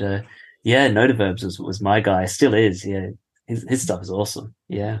stuff. But Notaverbs was my guy, still is. Yeah, his stuff is awesome.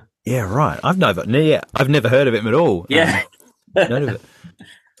 Yeah. Yeah, right. I've never heard of him at all. Yeah. None of it.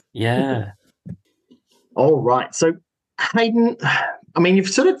 Yeah. All right. So Hayden, I mean, you've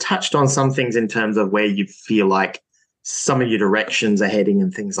sort of touched on some things in terms of where you feel like some of your directions are heading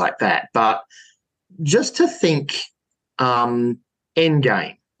and things like that, but just to think end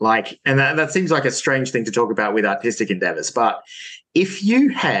game, and that seems like a strange thing to talk about with artistic endeavors, but if you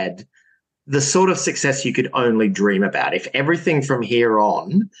had the sort of success you could only dream about, if everything from here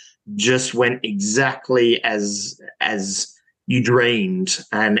on just went exactly as you dreamed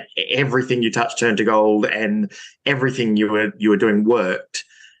and everything you touched turned to gold and everything you were doing worked,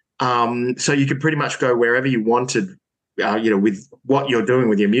 so you could pretty much go wherever you wanted, with what you're doing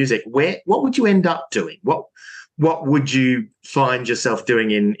with your music, what would you end up doing? What would you find yourself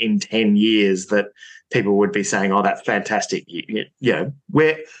doing in 10 years that people would be saying, oh, that's fantastic?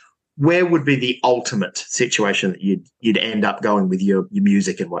 Where would be the ultimate situation that you'd end up going with your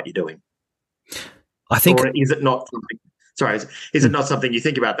music and what you're doing? I think, or is it not something? Sorry, is it not something you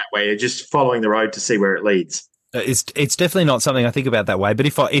think about that way? You're just following the road to see where it leads. It's definitely not something I think about that way. But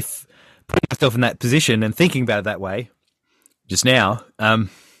if putting myself in that position and thinking about it that way, just now, I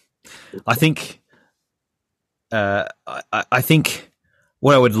think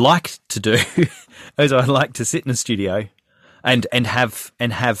what I would like to do is I'd like to sit in a studio and have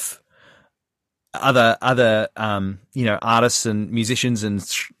other artists and musicians and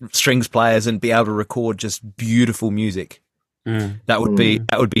strings players and be able to record just beautiful music. That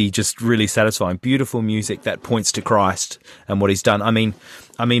would be just really satisfying. Beautiful music that points to Christ and what He's done. I mean,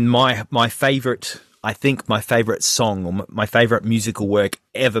 my favorite song or my favorite musical work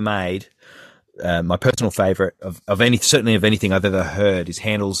ever made, my personal favorite of anything I've ever heard is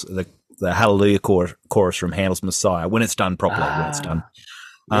Handel's the Hallelujah chorus from Handel's Messiah. When it's done properly, when it's done,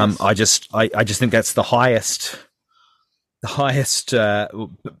 yes. I just think that's the highest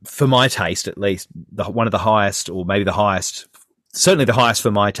for my taste, at least one of the highest, or maybe the highest, certainly the highest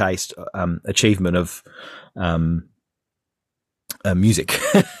for my taste, achievement of music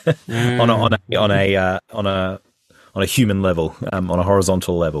on a human level, on a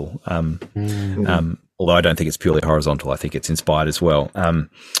horizontal level. Although I don't think it's purely horizontal, I think it's inspired as well.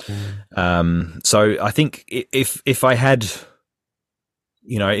 So I think if I had,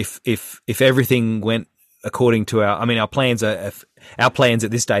 if everything went according to our plans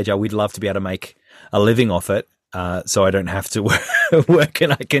at this stage are we'd love to be able to make a living off it. So I don't have to work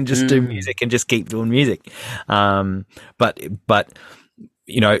and I can just do music and just keep doing music. But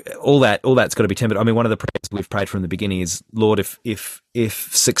all that's got to be tempered. I mean, one of the prayers we've prayed from the beginning is, Lord, if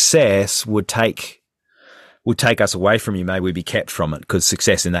success would take us away from you, may we be kept from it, because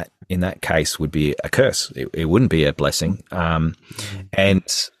success in that case would be a curse. It wouldn't be a blessing.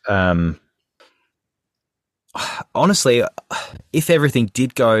 Honestly, if everything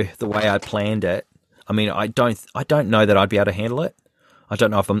did go the way I planned it, I mean, I don't know that I'd be able to handle it. I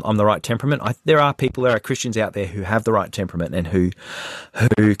don't know if I'm the right temperament. There are Christians out there who have the right temperament and who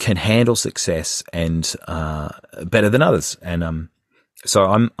can handle success and better than others. And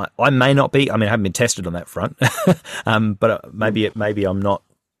so I may not be. I mean, I haven't been tested on that front, but maybe I'm not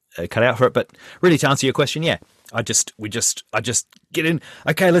cut out for it. But really, to answer your question, yeah, I just get in.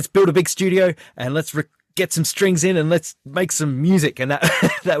 Okay, let's build a big studio and let's get some strings in and let's make some music, and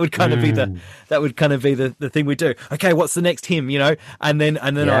that would kind of be the thing we do. Okay, what's the next hymn, and then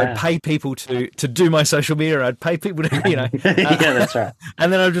I'd pay people to do my social media. I'd pay people to yeah, that's right.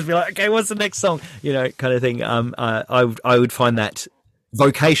 And then I'd just be like, okay, what's the next song, kind of thing. I would find that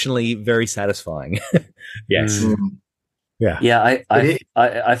vocationally very satisfying. Yes. Yeah.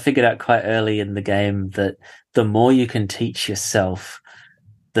 I figured out quite early in the game that the more you can teach yourself,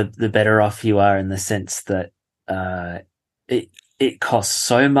 the better off you are, in the sense that it costs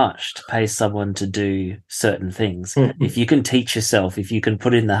so much to pay someone to do certain things. Mm-hmm. If you can teach yourself, if you can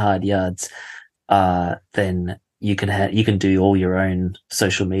put in the hard yards, then you can do all your own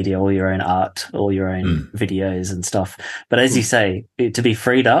social media, all your own art, all your own videos and stuff. But as you say, to be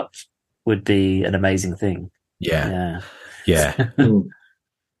freed up would be an amazing thing. Yeah.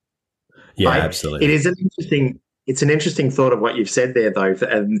 Absolutely. It's an interesting thought of what you've said there, though,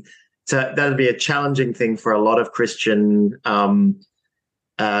 and so that would be a challenging thing for a lot of Christian,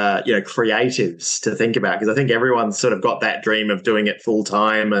 creatives to think about, because I think everyone's sort of got that dream of doing it full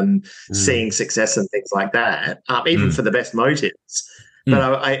time and seeing success and things like that, even for the best motives.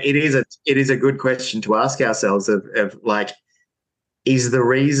 But it is a good question to ask ourselves of like, is the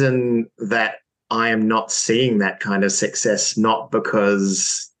reason that I am not seeing that kind of success not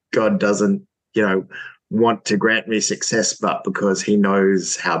because God doesn't, want to grant me success, but because he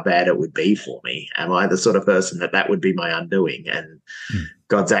knows how bad it would be for me? Am I the sort of person that would be my undoing, and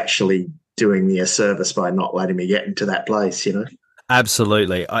God's actually doing me a service by not letting me get into that place,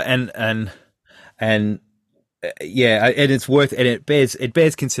 Absolutely. And it's worth, and it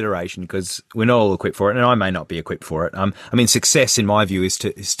bears consideration, because we're not all equipped for it, and I may not be equipped for it. I mean, success in my view is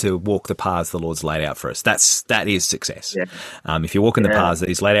to walk the paths the Lord's laid out for us. That is success. Yeah. If you're walking the paths that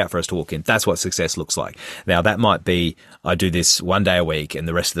He's laid out for us to walk in, that's what success looks like. Now, that might be I do this one day a week, and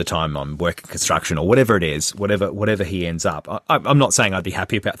the rest of the time I'm working construction, or whatever it is, whatever He ends up. I'm not saying I'd be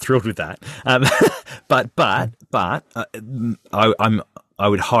thrilled with that, but I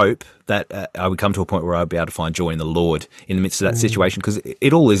would hope that I would come to a point where I'd be able to find joy in the Lord in the midst of that situation, because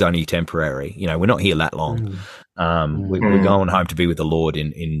it all is only temporary. We're not here that long. We're going home to be with the Lord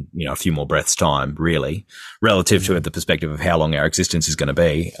in a few more breaths' time, really, relative to the perspective of how long our existence is going to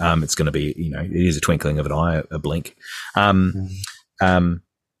be. It's going to be, it is a twinkling of an eye, a blink. So,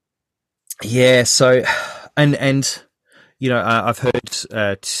 I've heard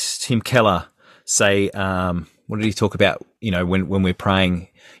Tim Keller say, what did he talk about? When we're praying,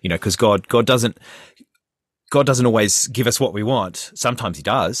 because God doesn't always give us what we want. Sometimes He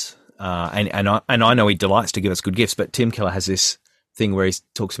does, and I know He delights to give us good gifts. But Tim Keller has this thing where he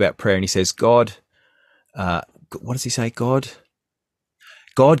talks about prayer, and he says, God, what does he say? God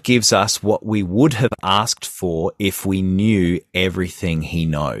gives us what we would have asked for if we knew everything He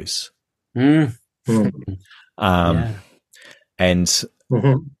knows. And.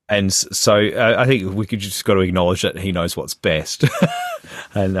 And so I think we could just got to acknowledge that He knows what's best,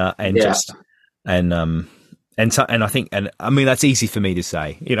 and I think, and I mean, that's easy for me to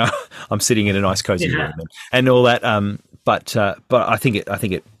say. I'm sitting in a nice cozy room and all that. But I think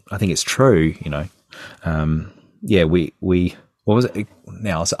it's true. We what was it?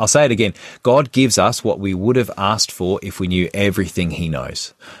 Now I'll say it again. God gives us what we would have asked for if we knew everything He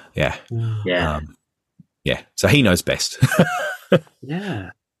knows. Yeah. So He knows best. Yeah.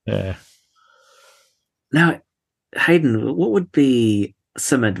 Now, Hayden, what would be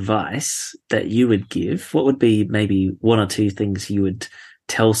some advice that you would give? What would be maybe one or two things you would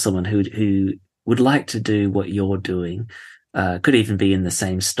tell someone who would like to do what you're doing? Could even be in the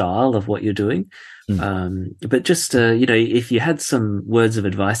same style of what you're doing. But just, if you had some words of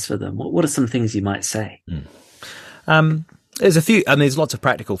advice for them, what are some things you might say? There's a few, and there's lots of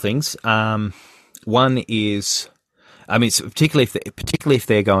practical things. One is, I mean, particularly if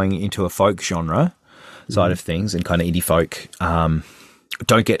they're going into a folk genre side of things and kind of indie folk,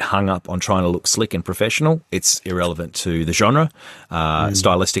 don't get hung up on trying to look slick and professional. It's irrelevant to the genre.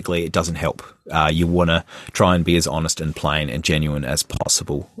 Stylistically, it doesn't help. You want to try and be as honest and plain and genuine as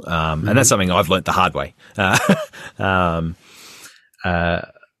possible. And that's something I've learnt the hard way. And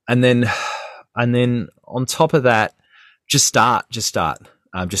then on top of that, just start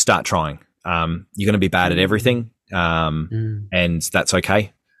trying. You're going to be bad at everything. And that's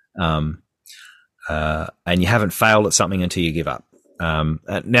okay. And you haven't failed at something until you give up.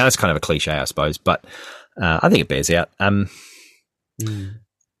 Now it's kind of a cliche, I suppose, but I think it bears out.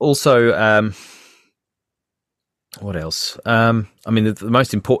 Also, what else? I mean, the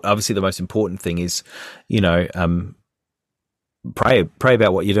most important thing is, pray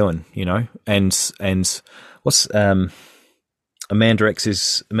about what you're doing, and what's a man plans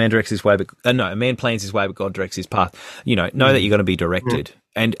his way, a man plans his way, but God directs his path. Know that you're going to be directed,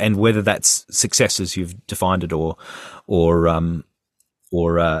 and whether that's success as you've defined it, or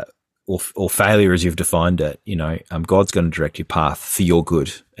failure as you've defined it, God's going to direct your path for your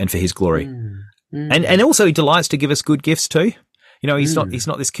good and for His glory, and also He delights to give us good gifts too. He's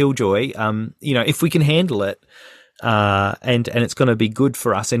not this killjoy. If we can handle it, and it's going to be good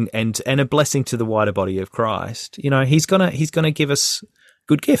for us and a blessing to the wider body of Christ. He's gonna give us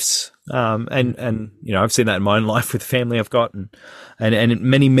good gifts. And I've seen that in my own life with the family I've got, and in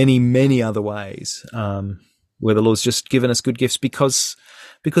many, many, many other ways, where the Lord's just given us good gifts because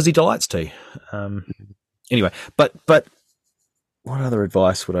He delights to. Anyway, but what other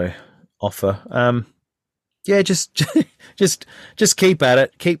advice would I offer? Just keep at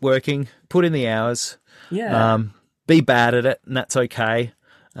it, keep working, put in the hours. Yeah. Be bad at it, and that's okay.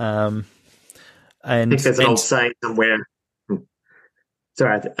 I think there's an old saying somewhere.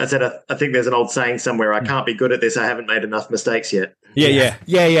 Sorry, I said I think there's an old saying somewhere. I can't be good at this. I haven't made enough mistakes yet. Yeah.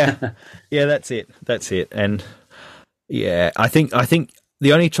 That's it. And yeah, I think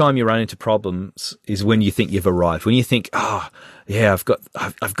the only time you run into problems is when you think you've arrived. When you think, oh yeah, I've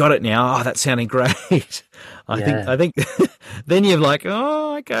got it now. Oh, that's sounding great. I think then you're like,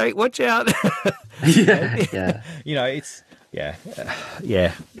 oh, okay, watch out. Yeah.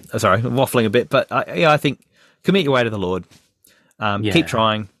 Sorry, I'm waffling a bit, but I think commit your way to the Lord. Keep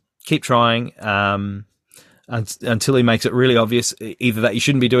trying, until He makes it really obvious, either that you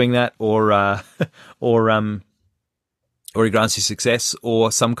shouldn't be doing that, or He grants you success,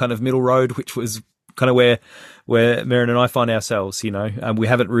 or some kind of middle road, which was kind of where Maren and I find ourselves. We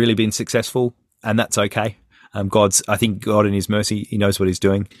haven't really been successful, and that's okay. I think God in His mercy, He knows what He's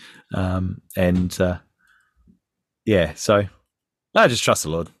doing. So no, just trust the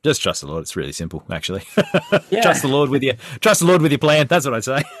Lord. Just trust the Lord. It's really simple, actually. Yeah. Trust the Lord with your plan. That's what I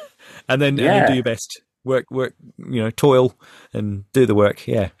say. And then do your best. Work, toil and do the work.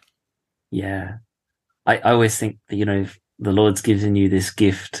 Yeah. Yeah. I always think that, if the Lord's given you this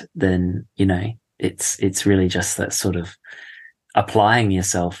gift, then, it's really just that sort of applying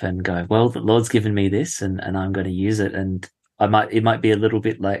yourself and go, well, the Lord's given me this and I'm going to use it. And it might be a little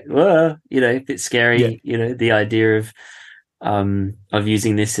bit like, a bit scary, the idea of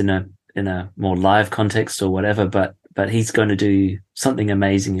using this in a more live context or whatever, but He's going to do something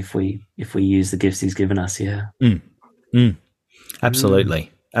amazing if we use the gifts He's given us. Yeah.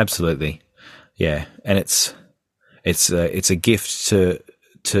 Absolutely. Yeah. And it's a gift to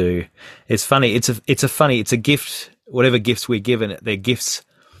it's funny. It's a gift. Whatever gifts we're given, they're gifts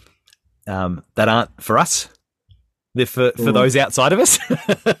that aren't for us. They're for those outside of us.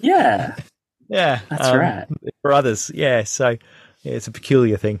 Yeah. Yeah. That's right. For others. Yeah. So it's a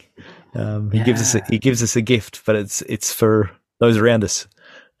peculiar thing. He gives us a gift, but it's for those around us.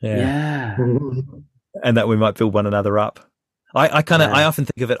 Yeah. And that we might build one another up. I often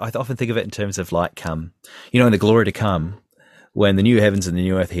think of it in terms of like, in the glory to come, when the new heavens and the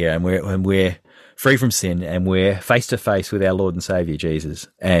new earth here, and we're free from sin, and we're face to face with our Lord and Savior Jesus,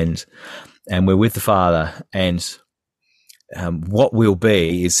 and we're with the Father, and what we'll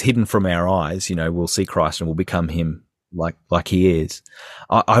be is hidden from our eyes. We'll see Christ and we'll become Him like He is.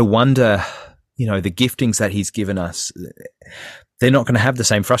 I wonder, the giftings that He's given us, they're not going to have the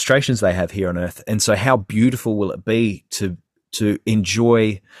same frustrations they have here on earth, and so how beautiful will it be to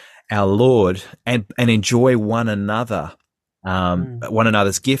enjoy our Lord and enjoy one another. One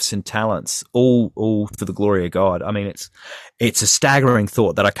another's gifts and talents, all for the glory of God. I mean, it's a staggering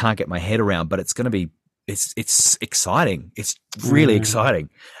thought that I can't get my head around, but it's going to be it's exciting. It's really exciting,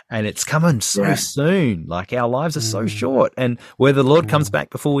 and it's coming so soon. Like, our lives are so short, and whether the Lord comes back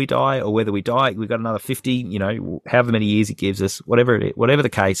before we die, or whether we die, we've got another 50, you know, however many years He gives us, whatever the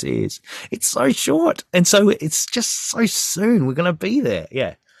case is, it's so short, and so it's just so soon. We're going to be there.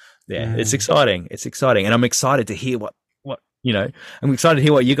 Yeah. It's exciting. It's exciting, and I'm excited to hear what you know. I'm excited to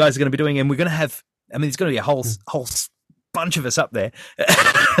hear what you guys are going to be doing, and we're going to have. I mean, there's going to be a whole bunch of us up there,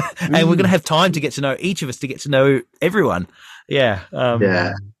 and we're going to have time to get to know each of us, to get to know everyone. Yeah.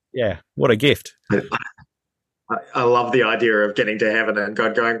 What a gift. I love the idea of getting to heaven and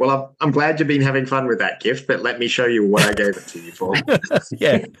God going, well, I'm glad you've been having fun with that gift, but let me show you what I gave it to you for.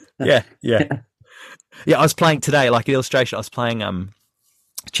 Yeah. I was playing today, like an illustration. I was playing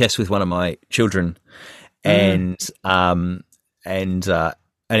chess with one of my children, and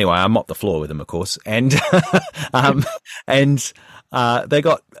anyway, I mopped the floor with them, of course, and they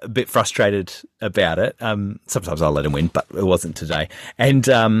got a bit frustrated about it. Sometimes I'll let them win, but it wasn't today. And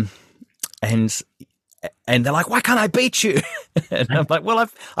they're like, "Why can't I beat you?" And I'm like, "Well,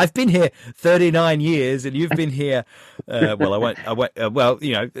 I've been here 39 years, and you've been here, I won't,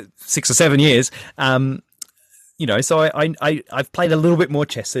 6 or 7 years." So I've played a little bit more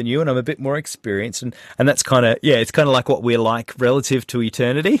chess than you, and I'm a bit more experienced, and that's kind of, it's kind of like what we're like relative to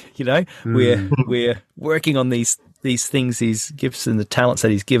eternity. You know, we're working on these things, these gifts and the talents that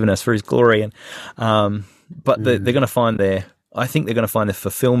He's given us for His glory, and but they're going to find I think they're going to find their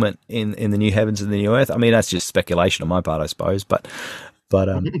fulfillment in the new heavens and the new earth. I mean, that's just speculation on my part, I suppose, but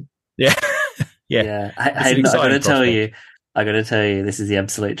yeah. I got to tell you, this is the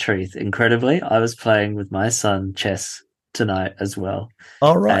absolute truth. Incredibly, I was playing with my son chess tonight as well.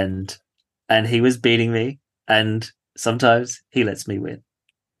 All right. And he was beating me, and sometimes he lets me win.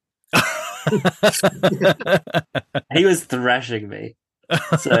 He was thrashing me.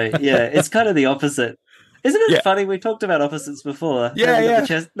 So, it's kind of the opposite. Isn't it funny? We talked about opposites before.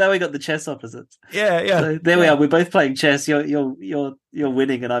 Now we got the chess opposites. Yeah. So there we are. We're both playing chess. You're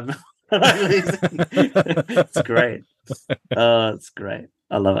winning, and I'm losing. It's great. Oh, it's great.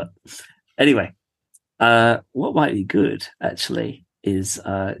 I love it. Anyway, what might be good actually is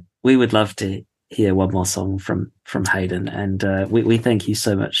we would love to hear one more song from Hayden, and we thank you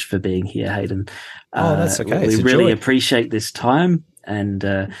so much for being here, Hayden. That's okay. We really appreciate this time,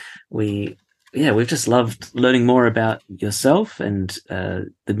 and we've just loved learning more about yourself and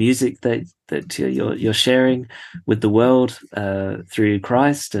the music that you're sharing with the world through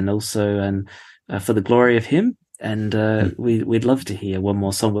Christ, and also for the glory of Him. And we'd love to hear one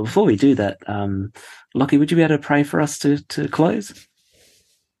more song. But before we do that, Lockie, would you be able to pray for us to close?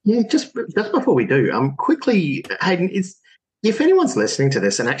 Yeah, just before we do, quickly, Hayden, if anyone's listening to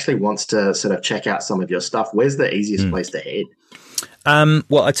this and actually wants to sort of check out some of your stuff, where's the easiest place to head?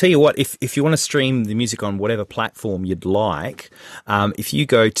 Well, I tell you what, if you want to stream the music on whatever platform you'd like, if you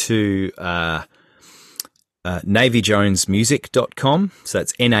go to navyjonesmusic.com, so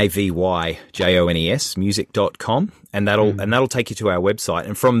that's NAVYJONES music.com, and that'll take you to our website,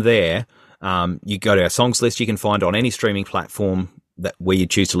 and from there you go to our songs list. You can find on any streaming platform where you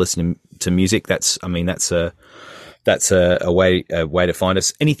choose to listen to music. That's a way to find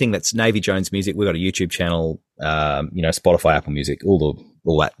us. Anything that's Navy Jones Music. We've got a YouTube channel, Spotify, Apple Music, all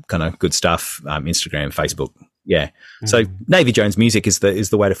that kind of good stuff. Instagram, Facebook. Yeah. So Navy Jones Music is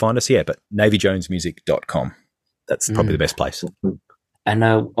the way to find us. Yeah. But navyjonesmusic.com. That's probably the best place. And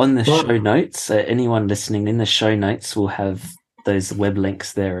on the show notes, anyone listening in the show notes will have those web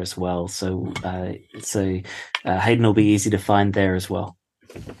links there as well. So Hayden will be easy to find there as well.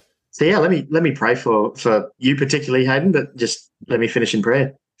 So let me pray for you particularly, Hayden, but just let me finish in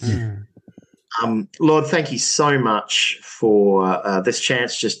prayer. Lord, thank you so much for this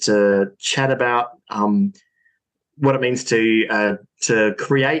chance just to chat about what it means to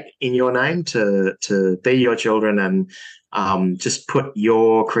create in your name, to be your children, and just put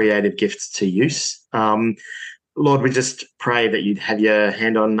your creative gifts to use. Lord, we just pray that you'd have your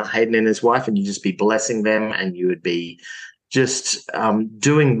hand on Hayden and his wife, and you just be blessing them, and you would be just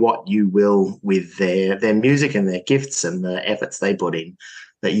doing what you will with their music and their gifts and the efforts they put in,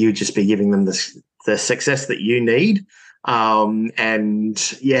 that you just be giving them the success that you need.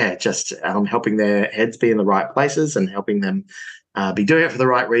 Just helping their heads be in the right places and helping them be doing it for the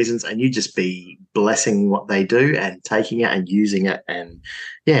right reasons, and you just be blessing what they do and taking it and using it, and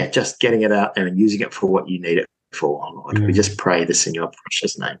just getting it out and using it for what you need it for, Lord. We just pray this in your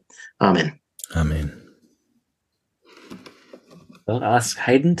precious name. Amen. Amen. I'll ask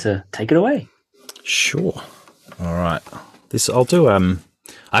Hayden to take it away. Sure. All right. I'll do. I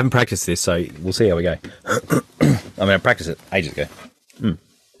haven't practiced this, so we'll see how we go. I practiced it ages ago.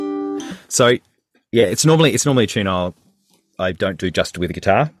 So Yeah, it's normally a tune I don't do just with a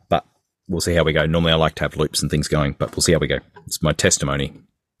guitar, but we'll see how we go. Normally I like to have loops and things going, but we'll see how we go. It's my testimony.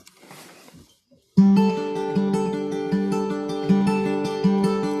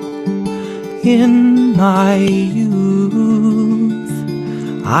 In my youth,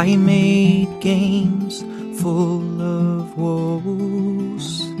 I made games full of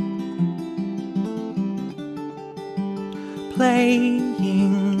woes, playing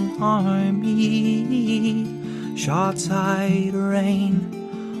army, shots I'd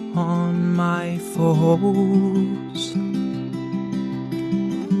rain on my foes.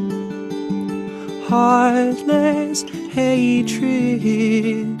 Heartless hatred,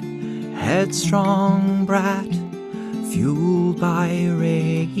 headstrong brat, fueled by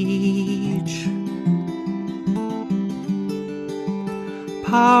rage.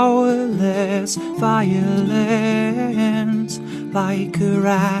 Powerless violence, like a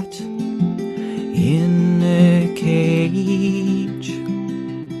rat in a cage.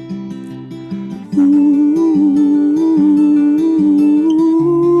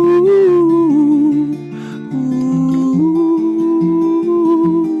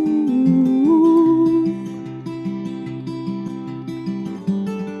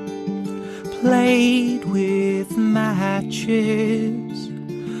 Played with matches,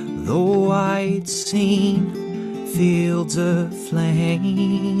 though I'd seen fields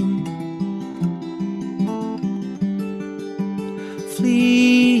aflame.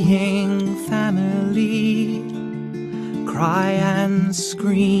 Fleeing family, cry and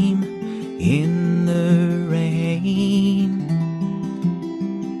scream in the rain.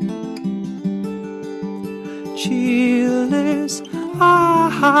 Cheerless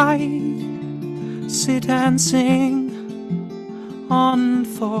I sit and sing,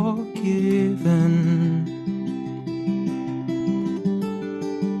 unforgiven.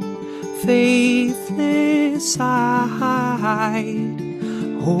 Faithless I'd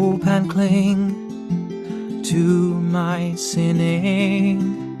hope and cling to my sinning.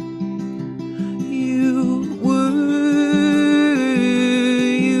 You were,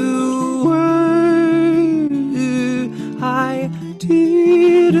 I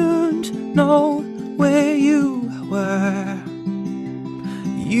didn't know where you were.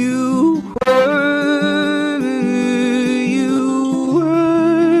 You were,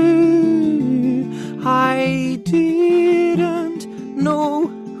 I didn't know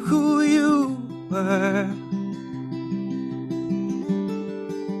who you were.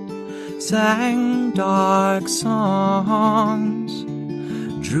 Sang dark songs,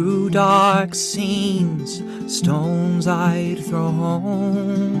 drew dark scenes, stones I'd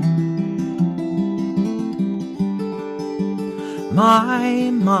thrown.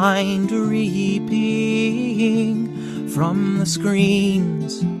 My mind reaping from the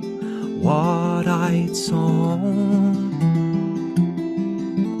screens what I'd sown.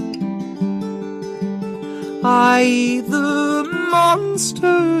 I, the monster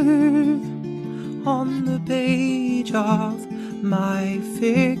on the page of my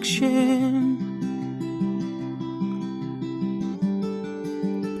fiction,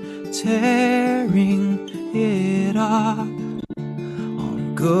 tearing it up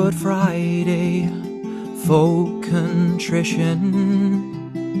on Good Friday for contrition.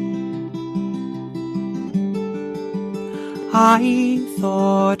 I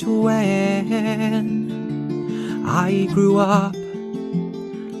thought when I grew up,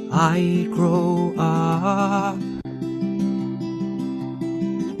 I'd grow up.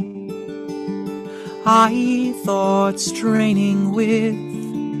 I thought straining with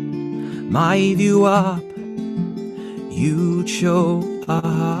my view up, you'd show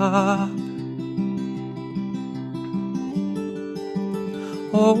up.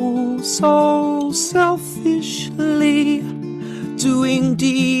 Oh, so selfishly doing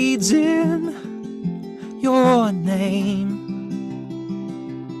deeds in your name,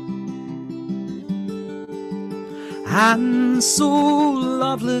 and so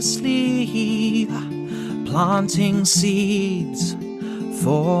lovelessly planting seeds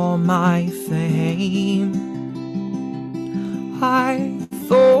for my fame. I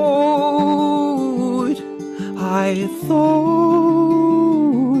thought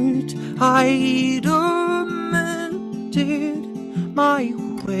I'd amended my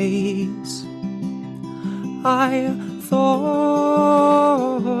ways. I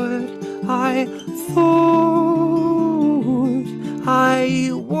thought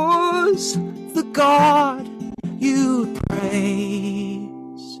I was the God you'd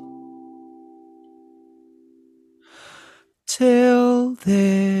praise, till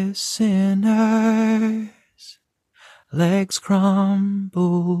the sinner's legs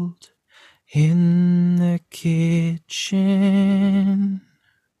crumbled in the kitchen.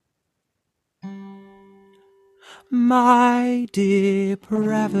 My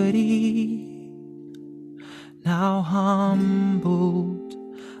depravity now humbled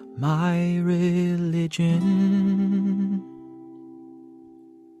my religion.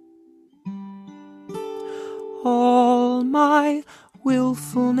 All my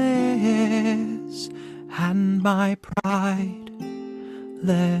willfulness and my pride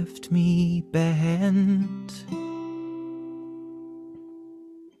left me bent.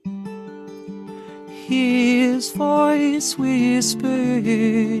 His voice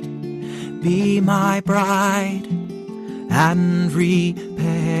whispered, "Be my bride and repent."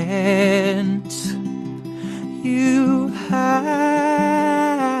 You have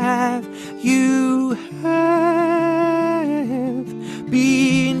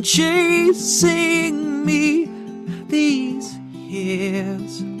been chasing me these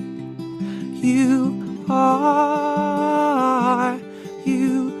years. You are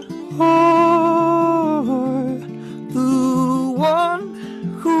the one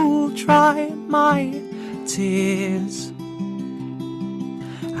who'll dry my tears,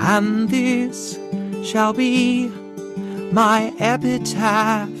 and this shall be my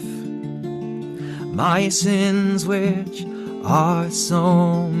epitaph. My sins, which are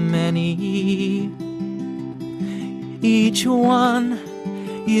so many, each one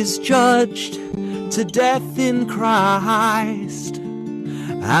is judged to death in Christ,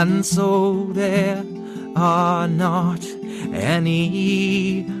 and so there are not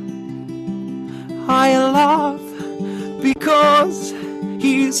any. I love because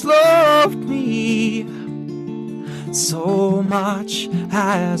He's loved me. So much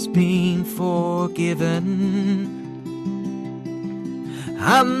has been forgiven,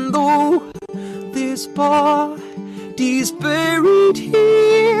 and though this body's buried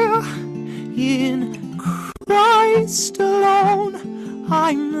here, in Christ alone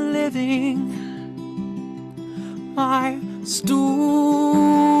I'm living. My story,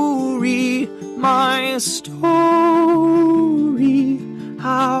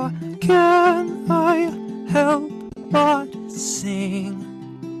 how can I help but sing?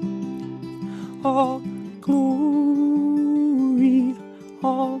 All glory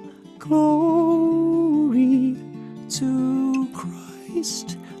to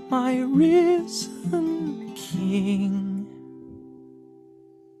Christ, my risen King.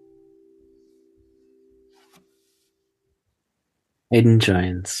 Hayden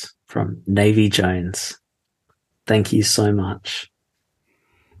Jones from Navy Jones. Thank you so much.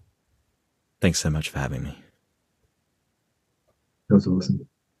 Thanks so much for having me. That was awesome.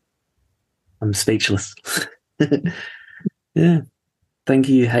 I'm speechless. Yeah. Thank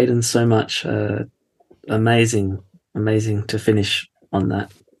you, Hayden, so much. Amazing to finish on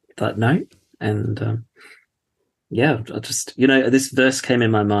that note. And yeah, I just, this verse came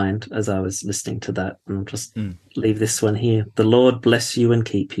in my mind as I was listening to that, and I'll just leave this one here. The Lord bless you and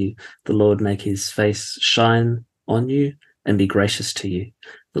keep you. The Lord make his face shine on you and be gracious to you.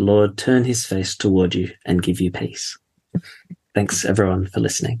 The Lord turn his face toward you and give you peace. Thanks, everyone, for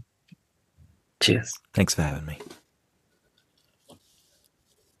listening. Cheers. Thanks for having me.